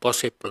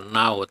impossible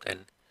now,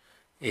 then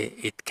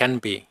it can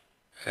be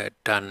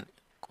done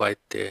quite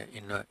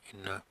in a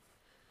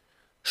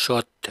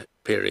short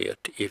period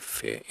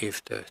if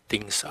the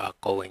things are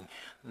going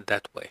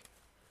that way.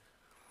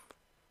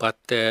 But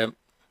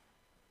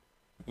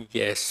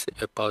yes,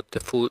 about the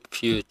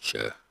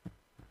future,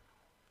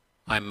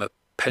 I'm a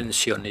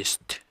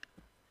pensionist.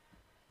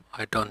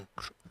 I don't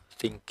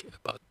think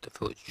about the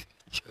future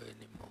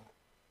anymore.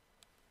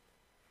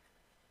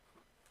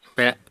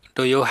 But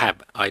do you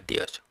have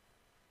ideas?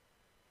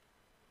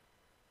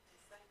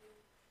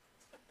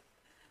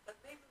 But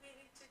maybe we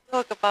need to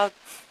talk about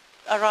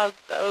around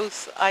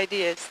those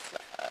ideas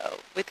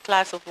with a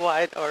glass of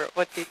wine, or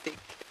what do you think?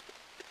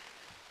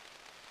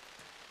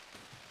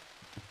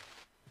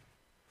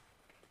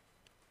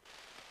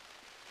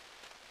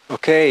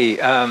 Okay,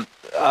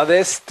 are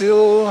there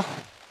still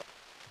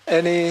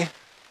any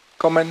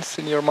comments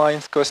in your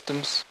minds,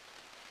 questions?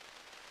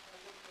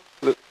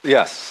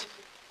 Yes.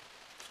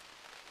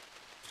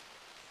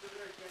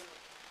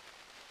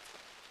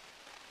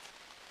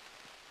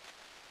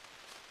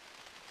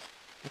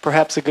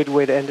 Perhaps a good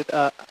way to end it.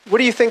 What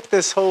do you think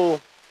this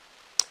whole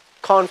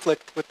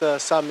conflict with the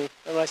Sámi,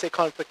 and when I say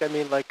conflict, I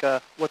mean like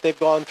what they've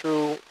gone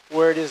through,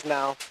 where it is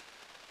now.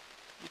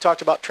 You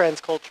talked about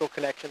transcultural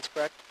connections,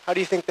 correct? How do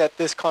you think that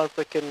this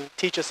conflict can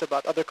teach us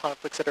about other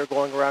conflicts that are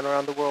going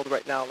around the world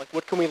right now? Like,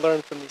 what can we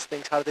learn from these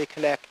things? How do they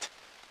connect?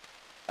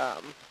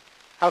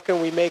 How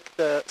can we make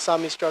the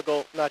Sámi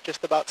struggle not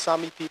just about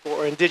Sámi people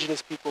or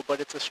indigenous people,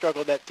 but it's a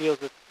struggle that deals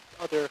with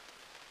other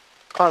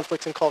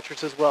conflicts and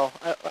cultures as well?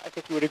 I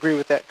think you would agree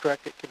with that,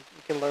 correct? We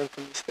can learn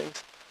from these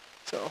things.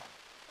 So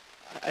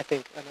I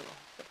think, I don't know.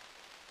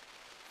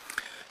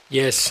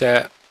 Yes.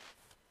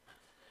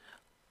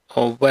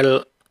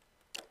 Well,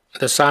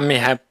 the Sámi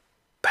have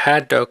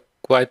had a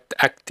quite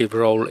active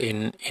role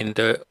in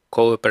the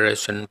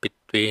cooperation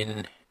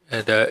between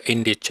the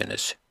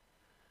indigenous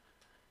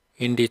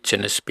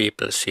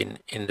peoples in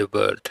the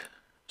world.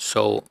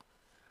 So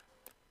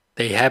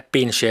they have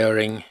been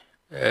sharing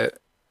the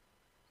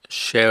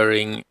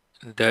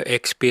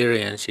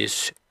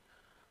experiences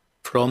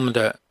from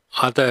the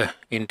other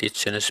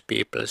indigenous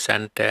peoples,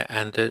 and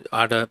the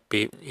other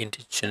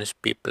indigenous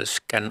peoples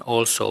can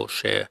also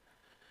share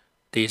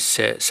these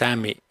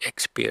Sámi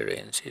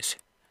experiences.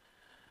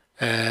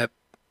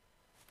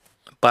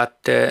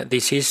 But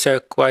this is a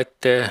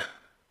quite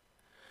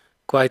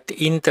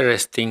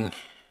interesting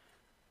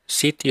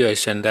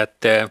situation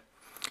that the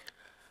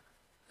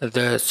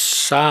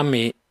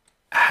Sámi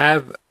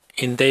have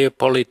in their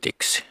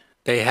politics.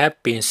 They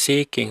have been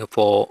seeking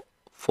for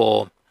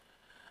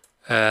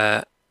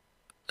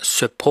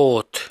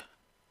support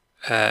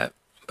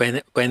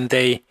when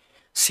they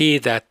see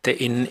that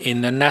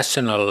in the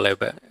national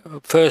level.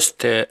 First,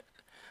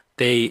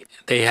 they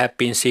have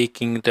been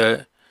seeking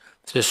the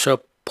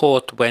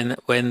support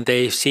when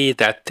they see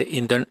that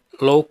in the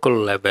local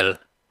level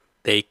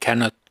they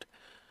cannot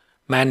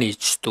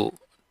manage to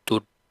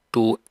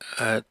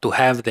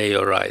have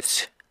their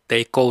rights.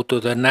 They go to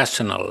the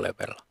national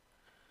level.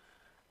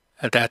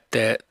 That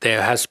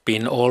there has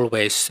been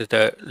always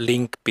the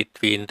link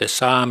between the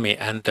Sámi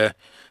and the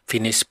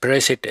Finnish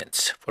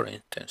presidents, for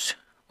instance,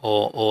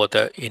 or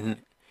the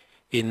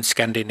in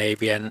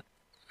Scandinavian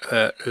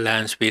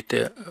lands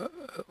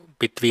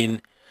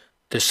between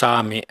the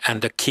Sámi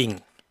and the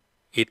king.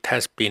 It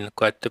has been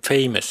quite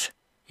famous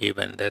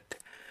even that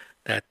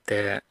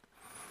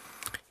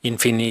in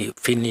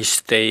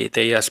Finnish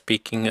they are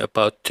speaking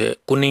about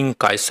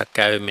kuninkaissa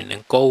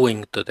käyminen,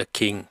 going to the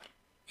king.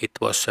 It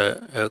was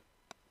a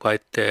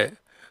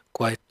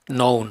quite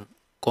known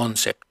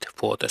concept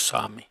for the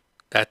Sámi,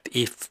 that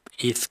if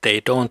they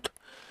don't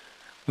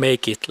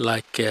make it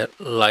like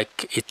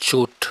it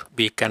should,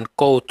 we can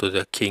go to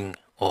the king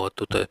or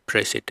to the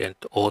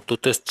president or to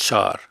the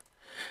Tsar.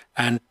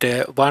 And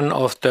one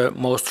of the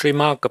most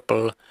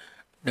remarkable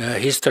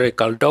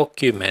historical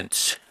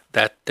documents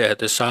that the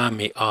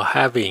Sámi are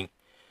having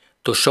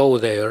to show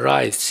their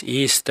rights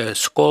is the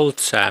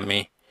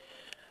Sámi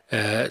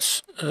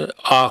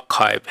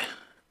archive,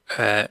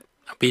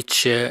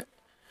 which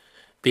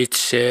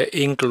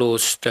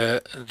includes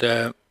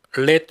the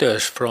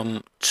letters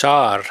from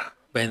Tsar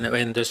when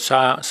the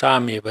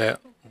Sámi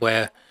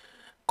were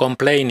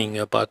complaining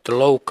about the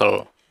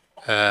local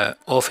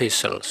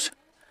officials.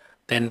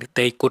 Then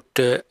they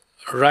could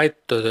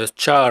write to the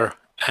Tsar,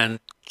 and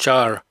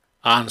Tsar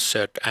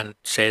answered and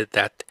said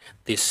that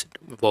this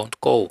won't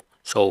go.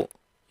 So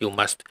you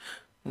must.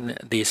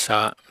 These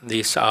are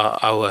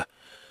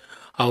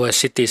our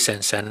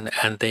citizens,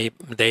 and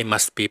they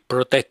must be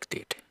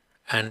protected.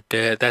 And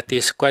that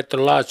is quite a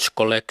large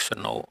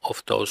collection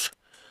of those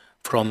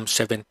from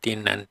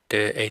 17th and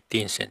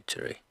 18th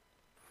century.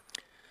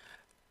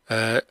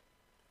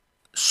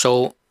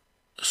 So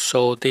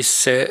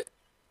this,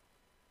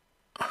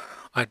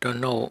 I don't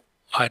know,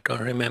 I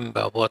don't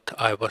remember what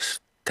I was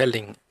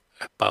telling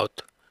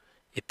about.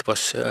 It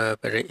was a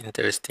very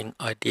interesting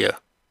idea.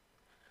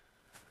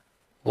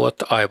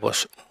 What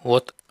was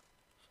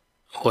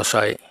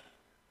I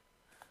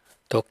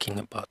talking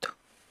about?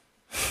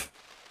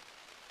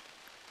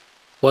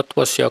 What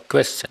was your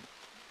question?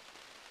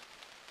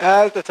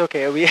 That's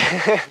okay.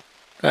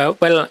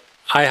 Well,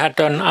 I had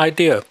an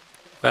idea.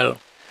 Well,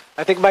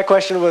 I think my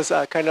question was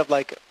kind of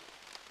like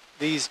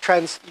these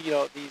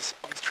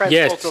transcultural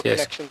yes.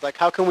 connections. Like,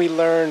 how can we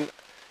learn?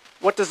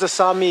 What does the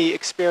Sami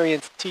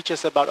experience teach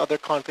us about other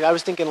conflicts? I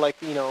was thinking, like,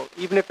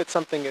 even if it's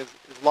something as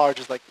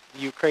large as like the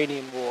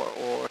Ukrainian war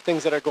or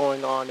things that are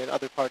going on in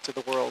other parts of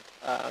the world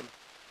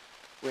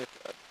with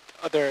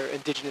other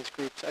indigenous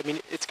groups. I mean,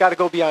 it's got to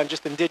go beyond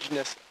just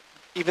indigenous,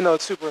 even though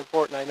it's super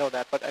important. I know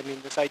that, but I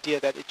mean, this idea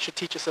that it should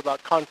teach us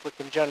about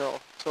conflict in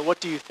general. So, what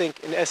do you think,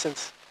 in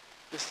essence,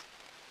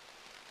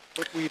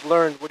 what we've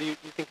learned? What do you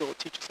think it will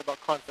teach us about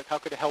conflict? How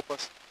could it help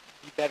us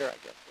be better? I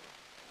guess.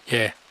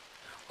 Yeah.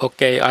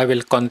 Okay, I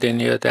will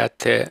continue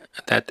that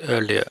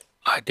earlier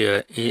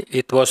idea.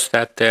 It was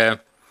that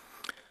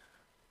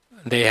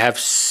they have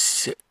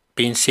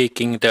been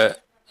seeking the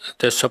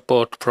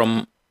support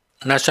from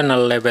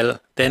national level.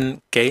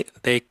 Then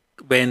they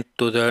went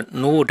to the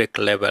Nordic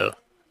level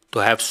to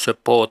have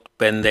support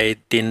when they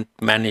didn't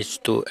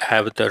manage to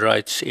have the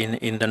rights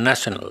in the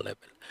national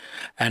level.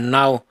 And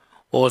now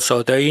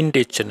also the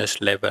indigenous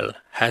level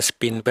has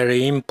been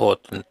very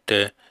important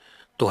to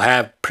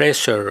have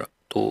pressure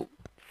to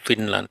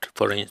Finland,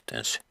 for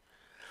instance.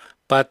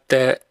 But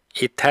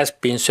it has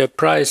been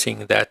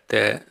surprising that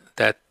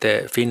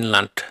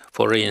Finland,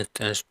 for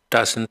instance,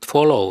 doesn't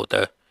follow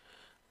the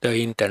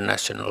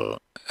international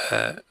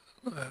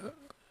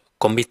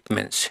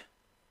commitments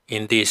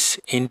in these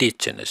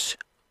indigenous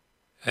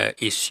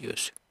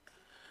issues.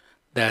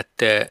 That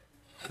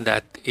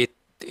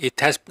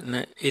it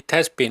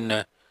has been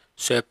a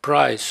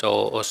surprise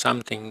or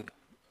something.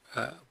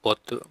 What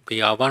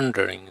we are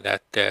wondering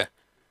that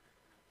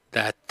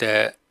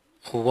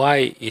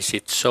why is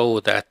it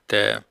so that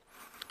the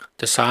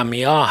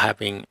Sámi are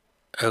having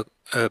a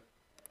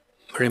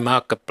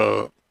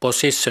remarkable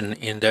position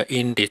in the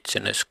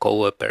indigenous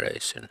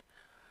cooperation,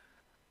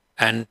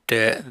 and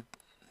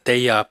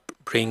they are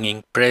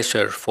bringing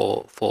pressure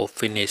for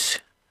Finnish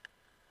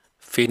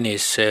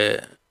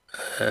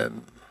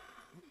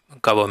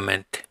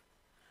government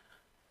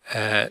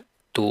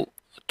to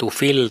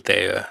fill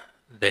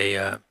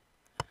their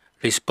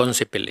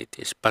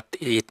responsibilities, but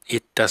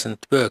it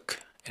doesn't work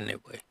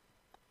anyway.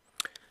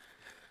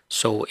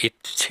 So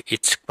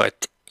it's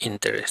quite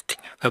interesting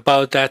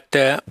about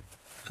that.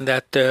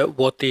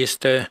 What is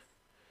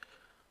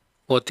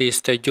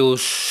the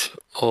use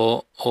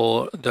or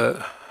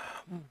the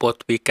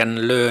what we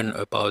can learn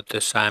about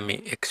the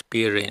Sami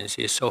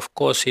experiences? Of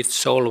course,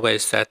 it's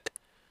always that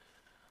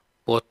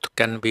what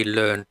can be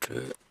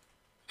learned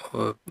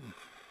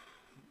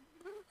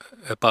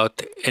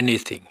about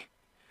anything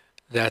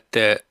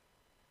that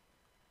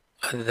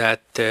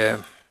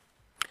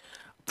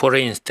for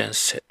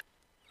instance,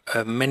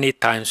 many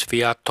times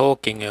we are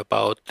talking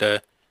about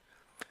the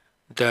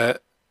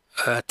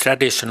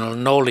traditional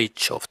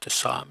knowledge of the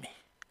Sámi,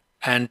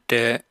 and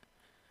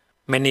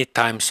many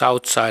times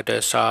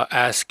outsiders are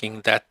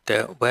asking that,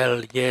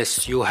 well,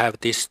 yes, you have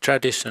this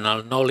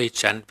traditional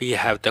knowledge and we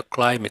have the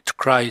climate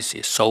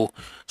crisis, so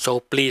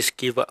please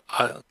give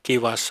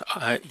us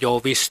your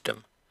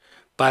wisdom.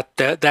 But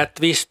that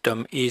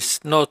wisdom is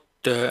not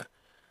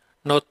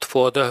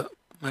for the,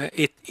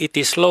 it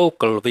is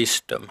local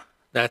wisdom,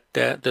 that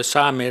the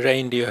Sámi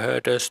reindeer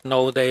herders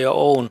know their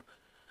own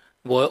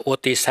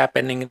what is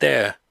happening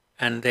there,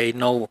 and they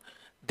know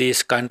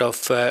these kind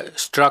of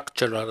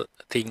structural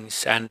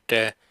things and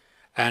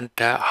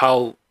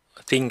how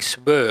things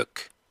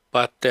work.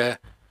 But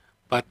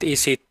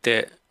is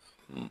it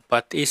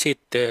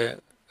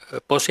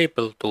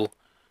possible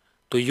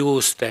to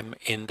use them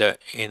in the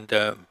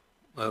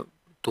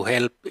to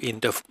help in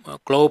the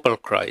global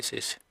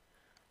crisis?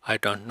 I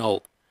don't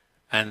know,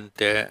 and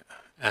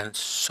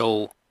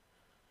so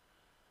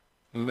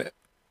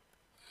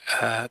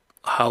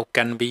how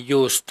can we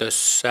use the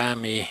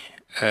Sámi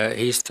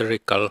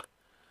historical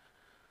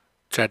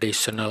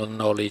traditional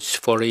knowledge?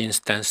 For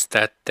instance,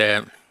 that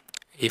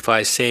if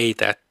I say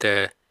that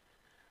the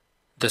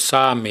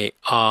Sámi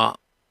are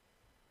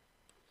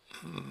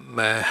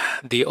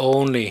the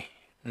only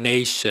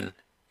nation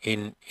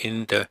in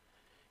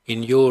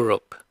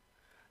Europe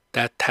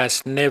that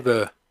has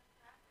never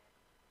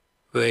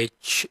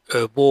waged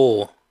a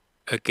war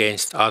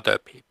against other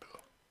people.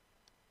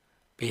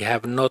 We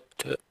have not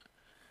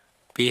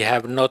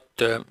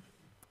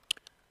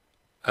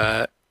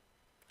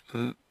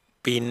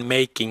been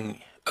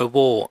making a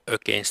war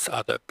against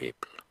other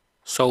people.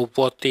 So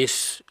what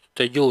is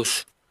the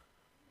use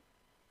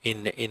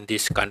in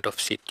this kind of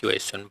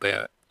situation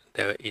where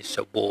there is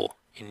a war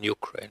in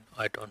Ukraine?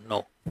 I don't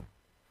know.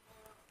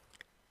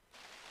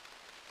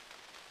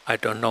 I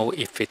don't know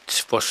if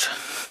it was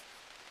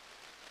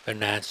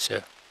an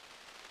answer.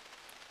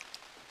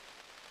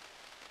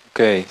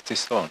 Okay,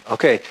 this on.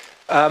 Okay,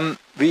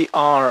 we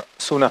are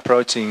soon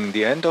approaching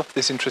the end of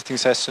this interesting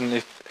session.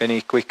 If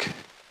any quick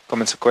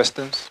comments or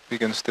questions, we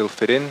can still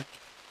fit in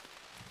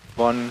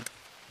one.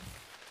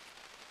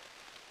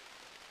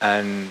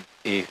 And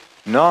if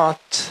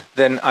not,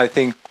 then I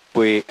think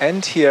we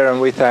end here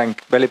and we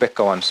thank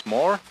Veli-Pekka once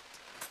more.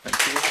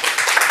 Thank you.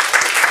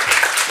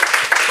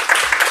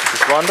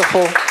 This is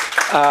wonderful.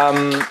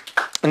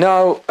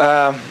 Now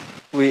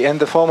we end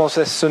the formal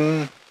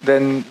session.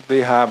 Then we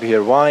have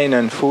here wine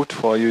and food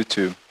for you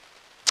to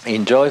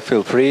enjoy.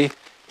 Feel free.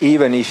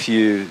 Even if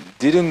you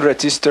didn't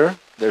register,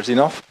 there's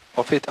enough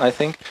of it, I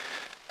think.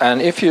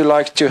 And if you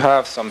like to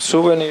have some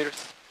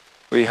souvenirs,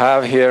 we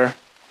have here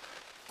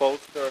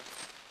posters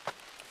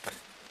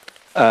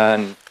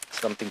and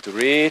something to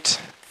read.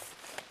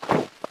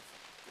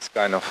 This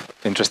kind of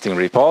interesting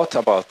report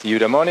about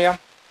Eudaimonia.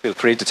 Feel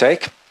free to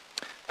take.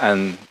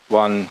 And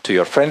one to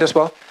your friend as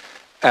well.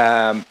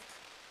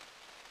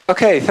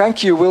 Okay,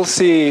 thank you. We'll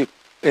see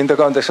in the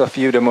context of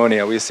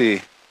Eudaimonia. We'll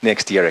see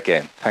next year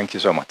again. Thank you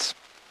so much.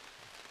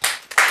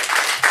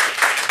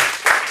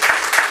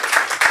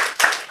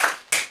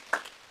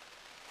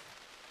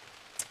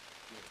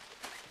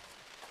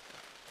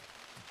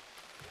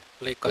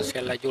 Oliko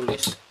siellä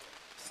Julis?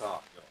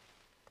 Saa.